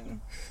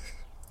looking.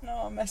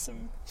 No, I miss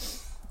him.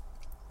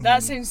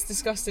 That sounds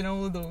disgusting,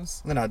 all of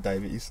those. Then I had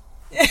diabetes.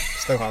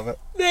 Still have it.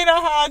 Then I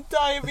had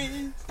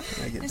diabetes.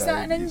 Is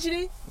that an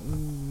injury?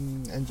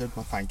 Injured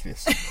my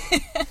pancreas.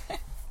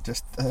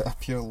 Just a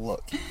pure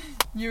luck.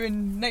 You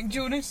and Nick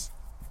Jonas?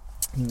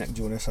 Nick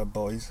Jonas are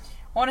boys.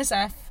 Honestly,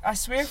 I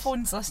swear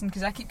phones listen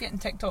because I keep getting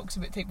TikToks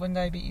about type 1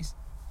 diabetes.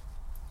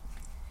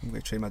 I'm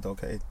going to train my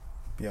dog how to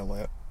be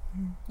alert.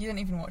 You didn't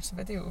even watch the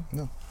video?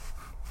 No.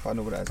 But I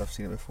know what it is, I've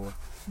seen it before.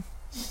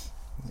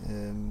 I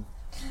don't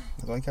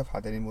think I've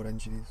had any more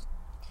injuries.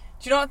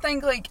 Do you not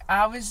think, like,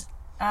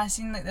 I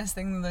seen like this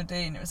thing the other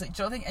day and it was like,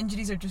 do you not think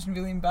injuries are just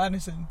really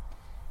embarrassing?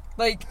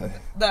 Like,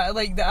 that,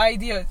 like the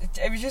idea,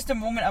 it was just a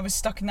moment I was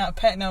stuck in that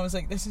pit and I was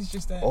like, this is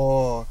just it.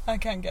 Oh, I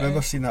can't get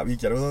remember seeing that wee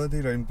girl the other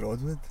day around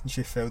Broadwood and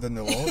she fell down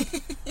the log?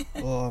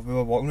 Oh, we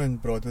were walking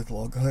around Broadwood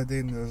log the other day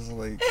and there was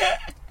like,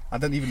 I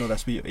didn't even know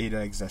this wee area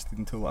existed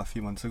until like a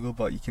few months ago,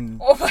 but you can,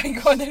 oh my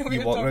god,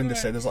 you walk around the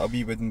side, there's like a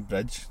wee wooden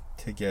bridge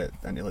to get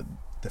into like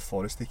the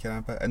foresty kind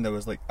of bit, and there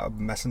was like a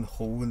missing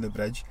hole in the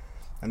bridge,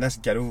 and this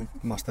girl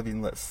must have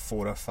been like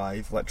 4 or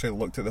 5, literally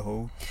looked at the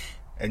hole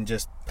and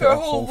just put her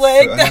whole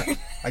leg foot in it,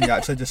 and you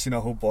actually just seen her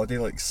whole body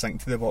like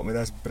sink to the bottom of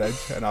this bridge,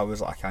 and I was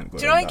like, I can't go.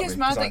 Do you know what gets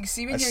mad? Like,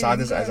 see when as you're sad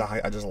younger, as it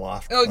is, I just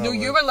laughed. Oh no,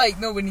 you were like,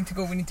 no, we need to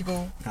go.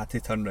 I had to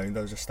turn round,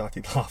 I just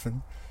started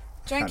laughing.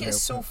 Do you think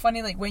it's so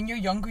funny, like, when you're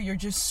younger, you're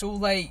just so,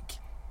 like,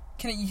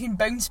 you can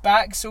bounce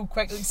back so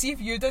quick. Like, see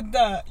if you did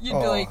that, you'd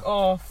be like,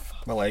 oh,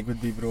 fuck. My leg would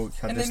be broke.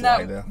 I'd and just then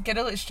lie there. that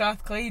girl at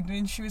Strathclyde,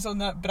 when she was on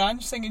that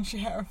branch thing and she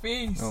hit her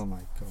face. Oh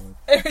my god.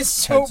 It was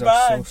so Kids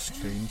bad. are so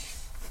strange.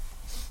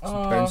 So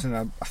bouncing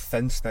a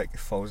thin stick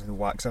falls and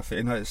whacks her face.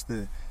 You know, it's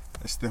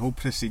the whole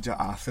procedure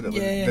after it.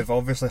 Yeah. They've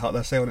obviously hurt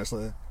themselves, and it's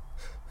like...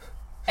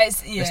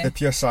 It's the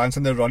pure science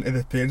and the run to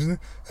the pains.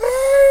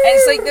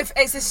 It's like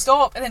it's the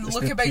stop and then It's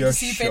look the about pure to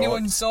see if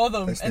anyone saw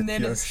them, It's and the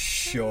then pure it's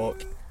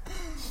shock.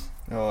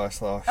 Oh,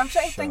 it's like... I'm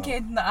trying to think of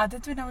anything that I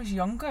did when I was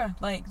younger,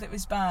 like, that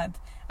was bad.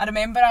 I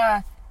remember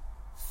I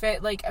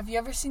felt like, have you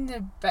ever seen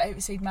the bit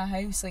outside my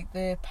house, like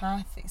the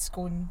path that's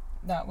going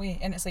that way,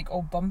 and it's like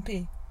all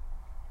bumpy?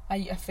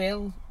 I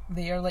fell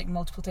there like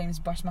multiple times,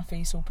 burst my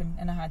face open,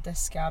 and I had this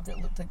scab that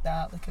looked like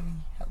that, like a wee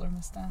Hitler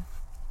moustache.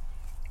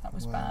 That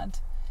was bad.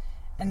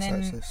 And That's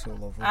then actually so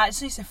lovely. I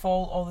actually used to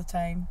fall all the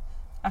time.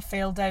 I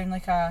fell down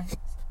like a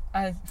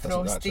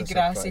frosty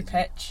grassy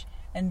pitch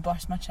and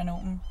burst my chin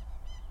open.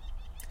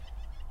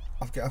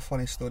 I've got a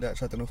funny story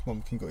actually. I don't know if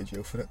Mum can go to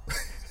jail for it.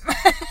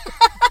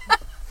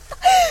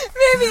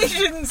 Maybe you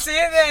shouldn't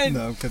say it then.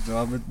 No, I'm kidding.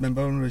 I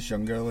remember when I was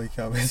younger, like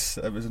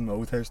it was in my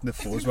old house and the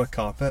floors were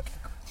carpet,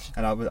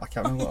 and I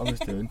can't remember what I was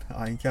doing.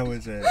 I think I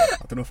was I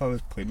don't know if I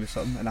was playing with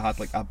something, and I had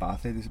like a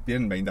bath ready. Bear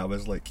in mind I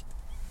was like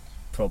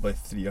probably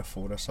 3 or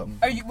 4 or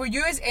something. Were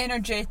you as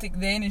energetic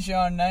then as you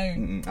are now?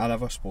 I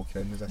never spoke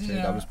then as I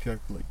said. I was pure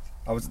like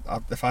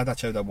if I had a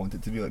child I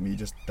wanted to be like me,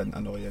 just didn't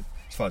annoy it.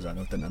 As far as I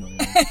know, didn't annoy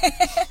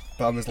it.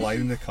 But I was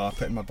lying on the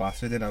carpet in my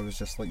bathroom and I was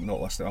just like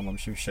not listening to my mum.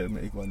 She was shouting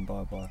at me going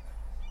blah blah,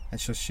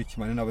 and so she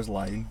came in and I was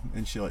lying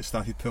and she like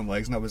started pulling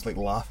legs and I was like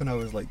laughing. I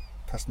was like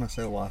pissed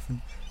myself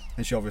laughing,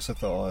 and she obviously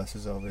thought, oh, this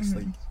is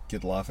obviously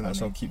good laughing,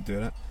 so I'll keep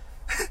doing it.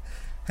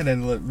 And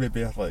then like,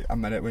 maybe like a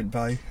minute went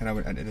by and I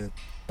went into the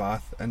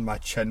bath and my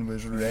chin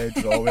was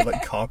red raw with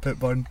like carpet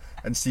burn,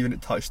 and see when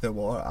it touched the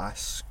water I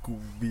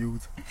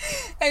squealed.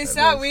 It's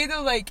that way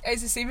though, like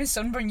it's the same as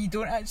sunburn, you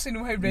don't actually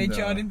know how red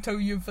you are until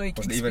you've like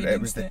experienced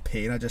it was the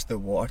pain, the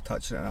water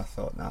touching it, and I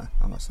thought, nah,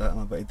 I'm not sitting,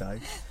 I'm about to die.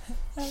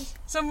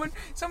 Someone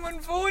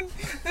phone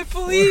the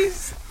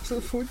police. So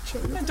phone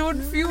child. I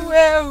don't feel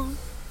well.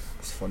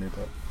 It's funny,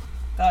 but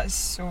that's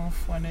so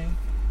funny.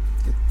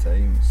 Good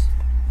times.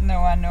 No,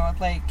 I know,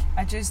 like,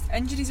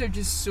 injuries are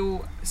just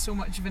so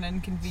much of an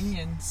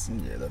inconvenience.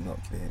 Yeah, they're not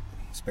great.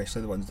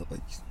 Especially the ones that,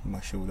 like,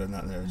 my shoulder and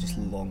that, they're just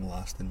long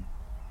lasting.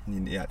 And you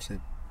need to actually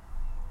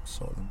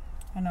sort them.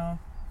 I know.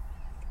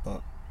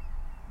 But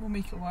we'll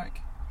make it work.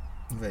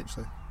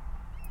 Eventually.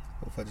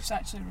 It's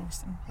actually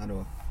roasting. I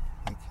know.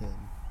 I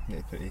need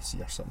to put AC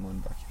or something on,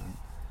 but I can't.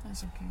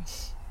 That's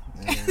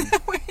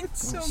okay. Went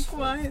so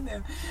quiet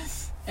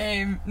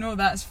there. No,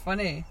 that's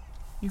funny.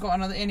 You got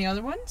any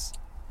other ones?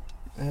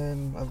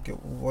 I've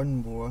got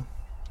one more.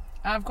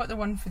 I've got the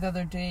one for the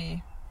other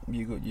day.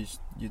 You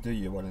do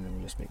your one and then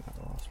we'll just make that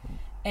the last one.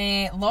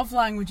 Love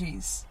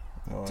languages.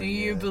 Do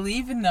you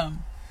believe in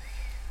them?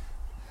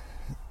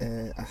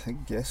 I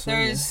guess so.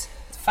 There's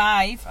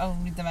 5. I'll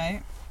read them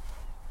out.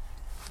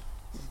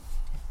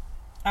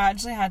 I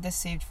actually had this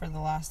saved for the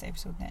last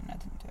episode then I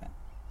didn't do it.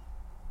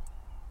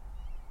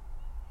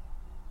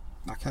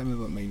 I can't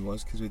remember what mine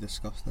was because we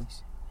discussed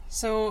this.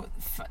 So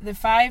the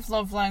 5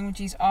 love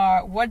languages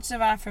are words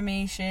of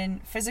affirmation,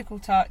 physical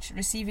touch,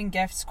 receiving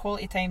gifts,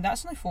 quality time.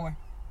 That's only 4.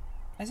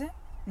 Is it?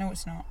 No,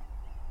 it's not.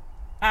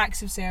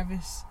 Acts of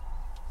service.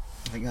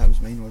 I think that was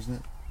mine,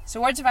 wasn't it?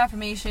 So words of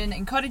affirmation,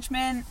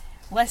 encouragement,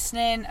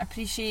 listening,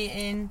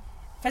 appreciating,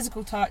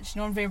 physical touch,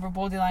 non-verbal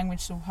body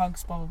language, so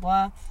hugs, blah blah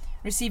blah.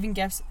 Receiving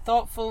gifts,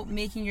 thoughtful,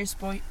 making your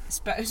spouse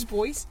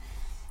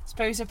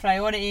a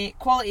priority,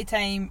 quality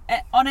time,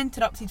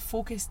 uninterrupted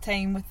focused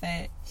time with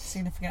the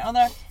significant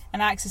other,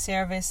 and acts of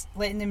service,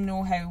 letting them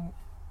know how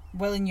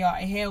willing you are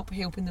to help,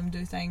 helping them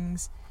do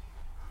things,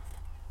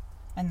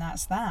 and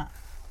that's that.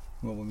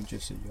 What would you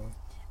say you are?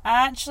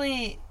 I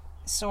actually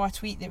saw a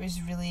tweet that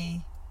was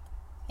really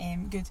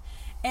good.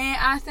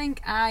 I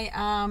think I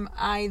am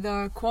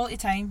either quality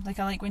time, like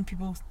I like when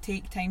people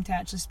take time to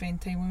actually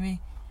spend time with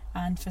me,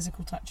 and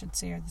physical touch, I'd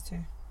say, are the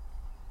 2.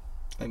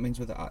 It means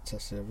with the acts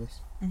of service,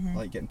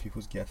 like getting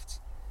people's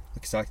gifts.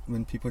 Because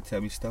when people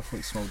tell me stuff,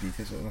 like small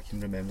details, I can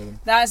remember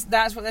them. That's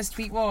what this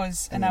tweet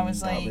was, and I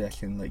was like, that way I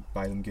can like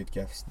buy them good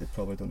gifts they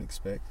probably don't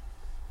expect.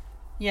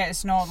 Yeah,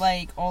 it's not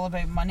like all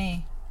about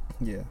money.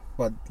 Yeah,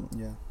 but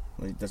yeah,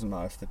 like it doesn't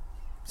matter if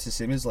it's the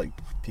same as like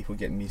people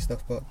getting me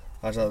stuff, but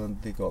as rather than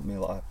they got me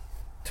like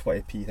a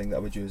 20p thing that I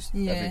would use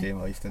every day in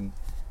my life, than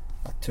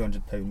a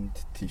 £200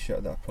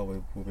 t-shirt that I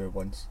probably will wear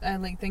once.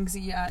 Like things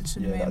that you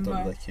actually remember. That I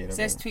don't really care about.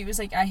 This tweet was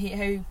like, I hate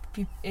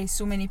how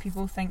so many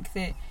people think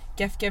that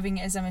gift giving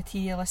is a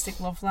materialistic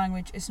love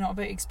language. It's not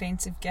about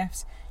expensive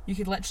gifts. You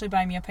could literally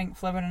buy me a pink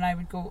flower and I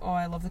would go, oh,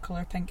 I love the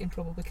colour pink, and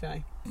probably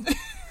cry.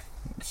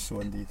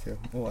 So in detail.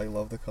 Oh, I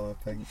love the colour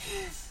pink.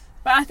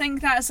 But I think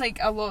that's like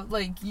a lot,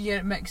 like you get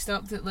it mixed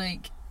up that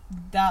like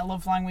that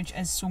love language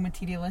is so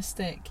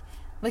materialistic.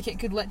 Like it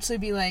could literally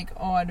be like,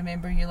 oh, I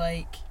remember you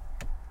like,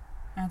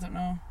 I don't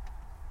know,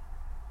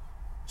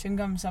 chewing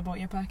gum, so I bought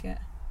you a packet.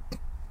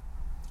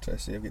 Try to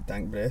say I've got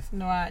dank breath.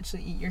 No, I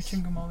actually eat your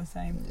chewing gum all the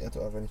time. Yeah, I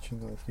don't have any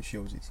chewing gum because she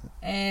always eats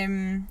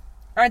it.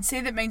 I'd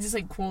say that mine's just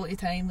like quality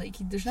time. Like,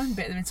 there's nothing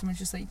better than when someone's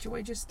just like, do you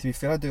want to just... To be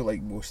fair, I do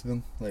like most of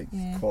them, like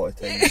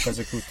quality time,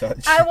 physical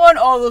touch. I want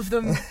all of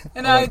them,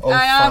 and I am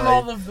 5.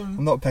 all of them.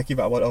 I'm not picky,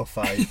 but I want all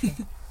 5.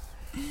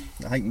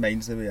 I think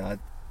mine's the way I'd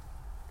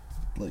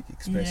like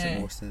express it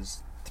most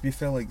is, to be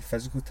fair, like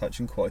physical touch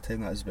and quality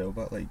time, that as well,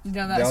 but like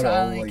yeah, that's what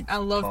I like. like I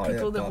love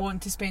people it, that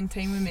want to spend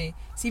time with me.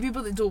 See,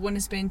 people that don't want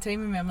to spend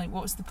time with me, I'm like,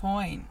 what's the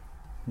point?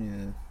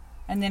 Yeah.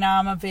 And then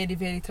I'm a very,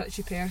 very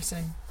touchy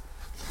person.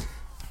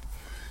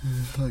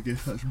 I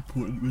guess that's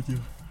important with you.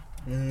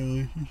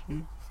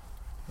 Relationship.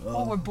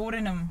 Oh, we're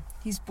boring him.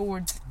 He's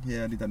bored.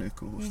 Yeah, I need a new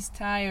co-host. He's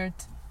tired.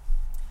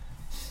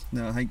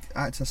 No, I think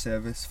acts of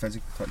service,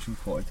 physical touch and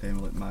quality time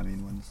are like my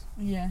main ones.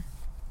 Yeah.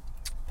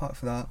 Apart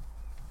from that,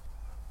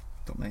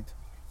 don't mind.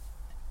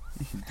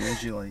 You can do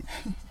as you like.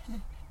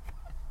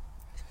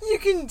 You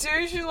can do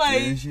as you Do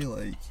like. as you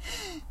like.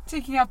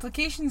 Taking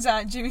applications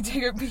at Jamie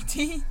Taggart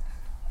BT.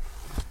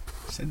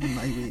 Send them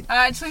my way.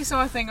 I actually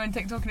saw a thing on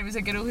TikTok and it was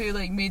a girl who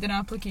like made an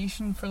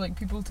application for like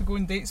people to go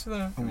on dates with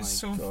her. It was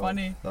so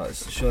funny.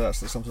 That's like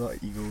some sort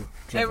of ego.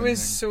 It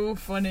was so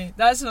funny.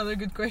 That's another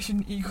good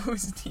question.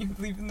 Egos, do you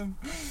believe in them?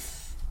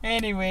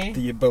 Anyway.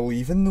 Do you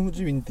believe in them? What do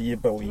you mean, do you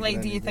believe in them?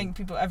 Like, do you think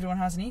everyone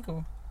has an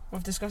ego?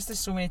 We've discussed this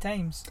so many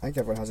times. I think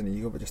everyone has an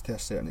ego, but just to a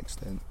certain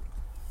extent.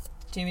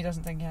 Jamie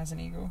doesn't think he has an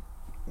ego.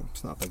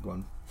 It's not a big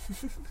one.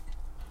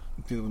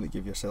 You're the one that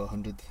gave yourself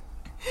 100.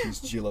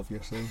 Do you love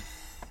yourself?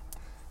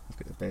 I've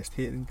got the best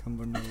hair in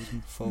Cumbernauld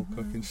and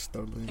Falkirk and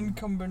Stirling. In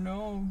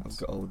Cumbernauld. I've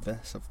got all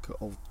this, I've got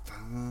all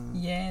that.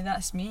 Yeah,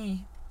 that's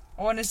me.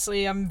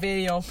 Honestly, I'm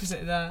very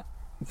opposite of that.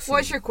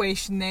 What's your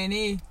question then, eh?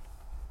 Me?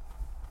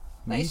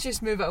 Let's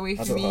just move it away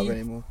from me. I don't have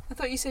any more. I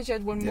thought you said you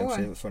had one more. Yeah, I'll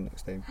save it for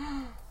next time.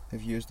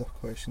 Have you used the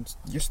questions?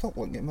 You stop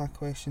looking at my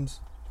questions.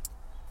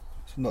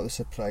 It's not the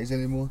surprise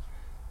anymore.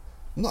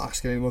 I'm not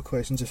asking any more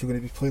questions if you're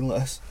going to be playing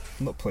like this.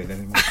 I'm not playing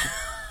anymore.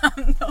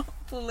 I'm not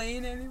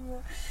playing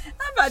anymore.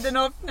 I've had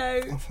enough now.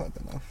 I've had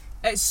enough.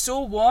 It's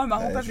so warm.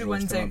 I hope It is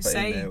everyone's roasting, I'm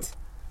betting outside.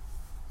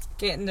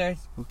 Getting their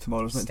Well,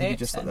 tomorrow's meant to be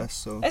just like in. this,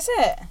 so Is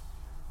it?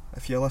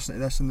 if you're listening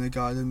to this in the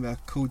garden with a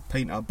cold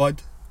pint of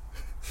bud,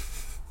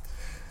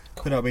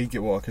 put it away and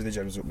get water because the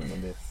gym's open on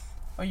Monday.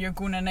 Or you're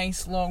going a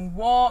nice long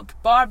walk,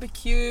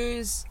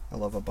 barbecues. I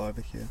love a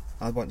barbecue.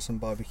 I want some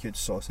barbecued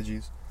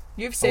sausages.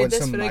 You've I said want this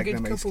some for a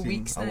Magnum good ice couple cream.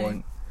 weeks I now.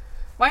 want.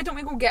 Why don't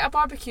we go get a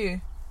barbecue?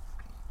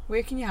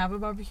 Where can you have a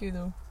barbecue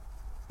though?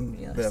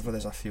 Wherever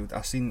there's a field.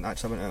 I went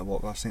out on a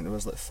walk last night. There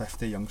was like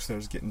 50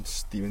 youngsters getting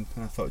steaming,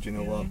 and I thought, you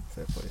know what,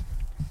 fair play.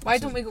 Why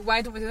don't we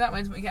do that?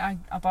 Why don't we get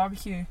a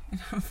barbecue?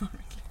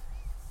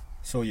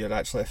 So you're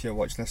actually, if you're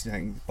watching this, you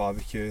think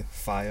barbecue,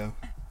 fire,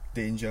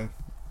 danger,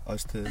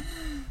 us to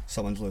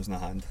someone's losing a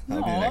hand.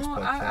 That'll be the next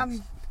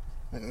podcast.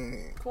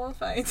 I'm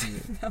qualified.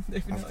 Yeah.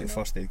 I've I've got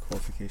first aid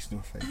qualification,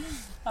 we're fine.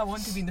 I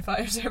want to be in the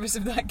fire service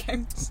if that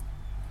counts.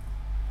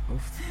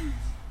 Oof.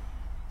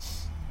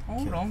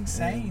 Oh, wrong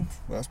side.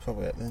 Well, that's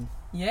probably it then.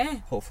 Yeah.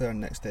 Hopefully our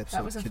next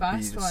episode was a could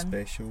fast be a one.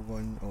 special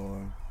one,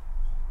 or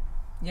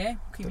Yeah,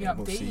 keep you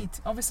We'll see.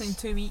 updated. Obviously in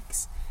 2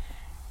 weeks.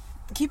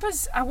 Keep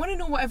us. I want to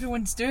know what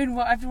everyone's doing.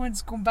 What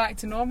everyone's going back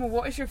to normal.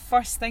 What is your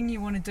first thing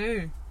you want to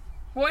do?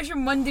 What is your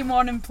Monday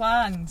morning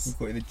plans? you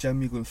go to the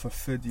gym, you're going for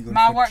food, you're going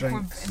My for work,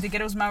 drinks. the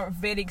girls my work are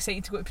very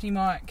excited to go to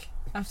Primark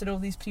after all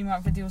these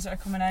Primark videos that are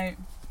coming out.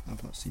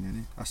 I've not seen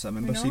any. I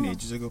remember seeing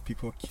ages ago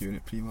people were queuing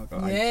at Primark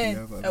or Yeah,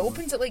 IKEA, it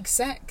opens at like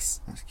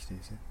 6. That's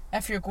crazy.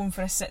 If you're going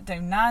for a sit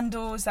down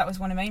Nando's, that was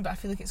one of mine, but I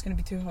feel like it's going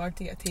to be too hard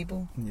to get a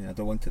table. Yeah, I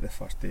don't want it the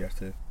first day or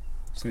two.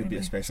 It's going to be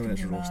especially when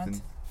it's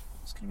roasting.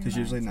 Because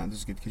usually Nando's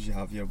is good because you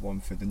have your warm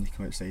food and you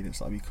come outside and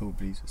it's like a wee cold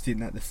breeze.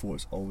 Staying at the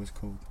fort is always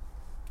cold.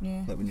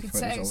 Yeah, Like when you could come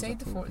sit out, there's always outside a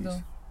the cold fort breeze.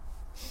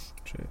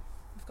 though. True.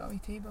 We've got a wee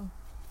table.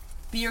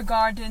 Beer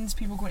gardens,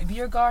 people going to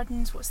beer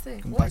gardens. What's Going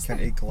back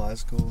into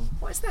Glasgow.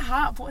 What's the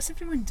hat? What's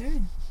everyone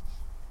doing?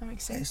 I'm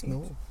excited. Let's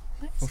know.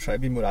 We'll try to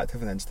be more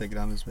active on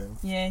Instagram as well.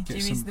 Yeah, Get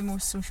Jamie's the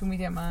most social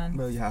media man.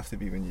 Well, you have to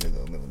be when you're the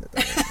only one that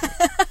does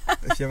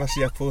it. If you ever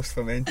see a post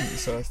from anything you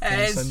saw It on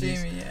is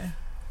Sundays, Jamie, yeah.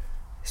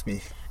 it's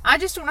me. I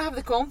just don't have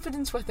the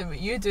confidence with him,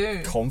 but you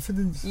do.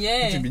 Confidence?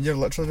 Yeah. What do you mean? You're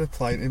literally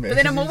replying to messages.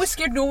 But then I'm always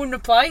scared no one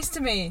replies to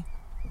me.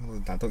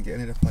 Well, I don't get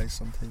any replies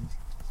sometimes.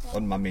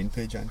 On my main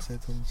page, I said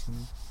on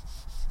Sunday.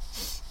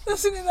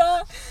 Listen to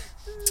that.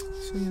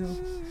 So, you know,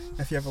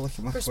 if you ever look at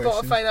my For questions,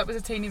 Spotify, that was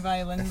a tiny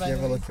violin, if by you the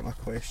ever way. look at my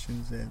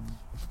questions and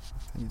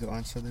you don't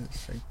answer, then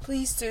it's fine.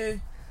 Please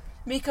do.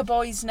 Make a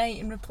boys'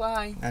 night and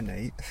reply. A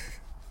night.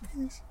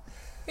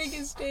 Make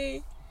us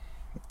stay.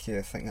 Okay,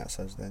 I think that's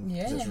us then.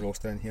 Yeah. 'Cause it's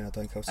roasting in here. I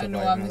don't think I'll I survive know,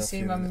 I'm another the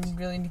same. few I'm minutes.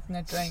 really needing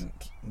a drink.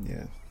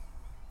 Yeah.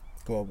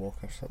 Go a walk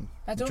or something.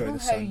 I don't Enjoy know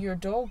the how sun. your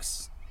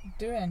dog's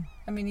doing.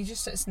 I mean, he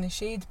just sits in the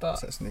shade, but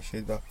Sits in the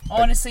shade with a big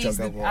honestly, jug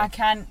of water. I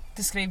can't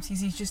describe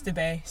he's just the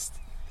best.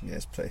 Yeah,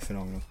 it's pretty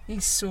phenomenal.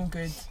 He's so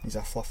good. He's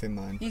a fluffy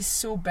man. He's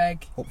so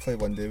big. Hopefully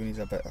one day when he's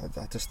a bit,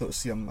 I just don't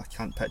see him. I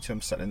can't picture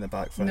him sitting in the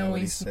back for an No, hour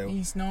he's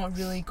himself. not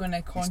really going to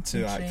He's too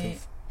concentrate.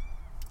 active.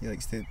 He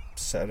likes to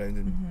sit around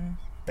and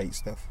bite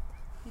stuff.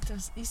 He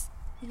does.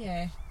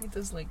 He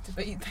does like to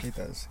bite. He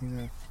does. He's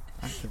a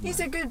active He's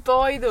man. a good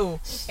boy though.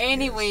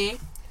 Anyway,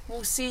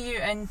 we'll see you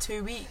in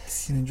 2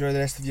 weeks. You can enjoy the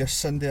rest of your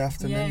Sunday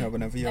afternoon Yeah. or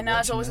whenever you're And watching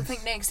as always, this. I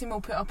think next time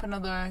we'll put up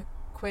another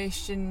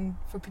question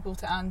for people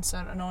to answer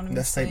anonymously.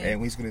 This time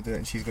Emily's going to do it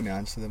and she's going to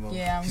answer them all.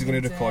 Yeah, I'm she's going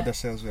to gonna do record it.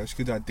 herself as well. She's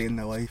going to do a day in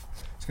the life.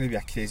 It's going to be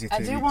a crazy 2 I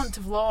weeks. do want to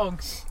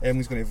vlog.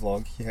 Emily's going to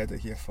vlog. You heard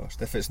it here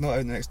first. If it's not out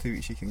in the next 2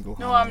 weeks, you can go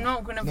No, ham on I'm it.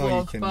 not going to No, you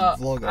vlog, can but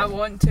vlog I on it.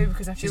 want to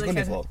because I She's feel going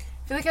like to I vlog.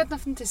 feel like I had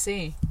nothing to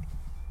say.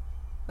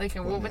 Like,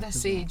 Well, what would I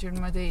as say well.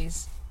 during my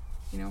days?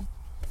 You know,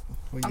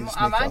 Well, you just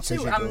I'm make it up as you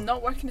actually go. I'm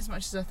not working as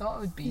much as I thought I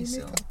would be. You So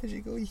make it up as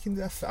you go. You can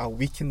do a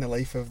week in the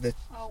life of the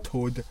oh,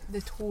 Toad.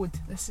 the Toad.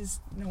 This is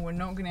no, we're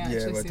not going to Yeah,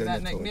 actually we're say doing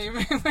that the Toad.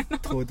 nickname.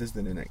 Toad is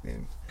the new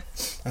nickname.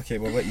 Okay,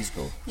 well, let you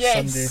go.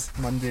 Yes.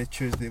 Sunday, Monday,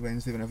 Tuesday,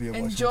 Wednesday, whenever you're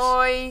watching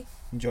this.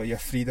 Enjoy, Your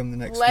freedom the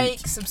next like,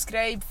 week.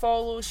 subscribe,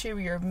 follow, share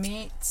with your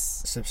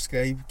mates.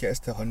 Subscribe, get us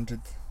to 100.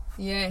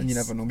 Yes. And you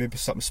never know, maybe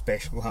something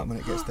special will happen when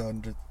it gets to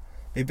 100.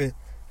 Maybe if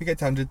we get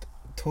to 100,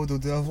 Toad will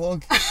do a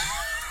vlog.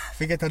 If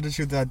we get to 100,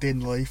 she'll do a day in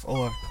life,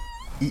 or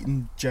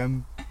eating,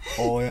 gym,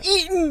 or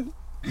Eating.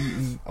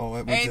 all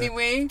it.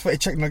 Anyway, 20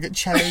 chicken nugget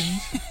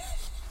challenge.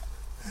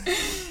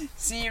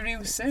 see you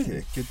real soon.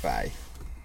 Okay, goodbye.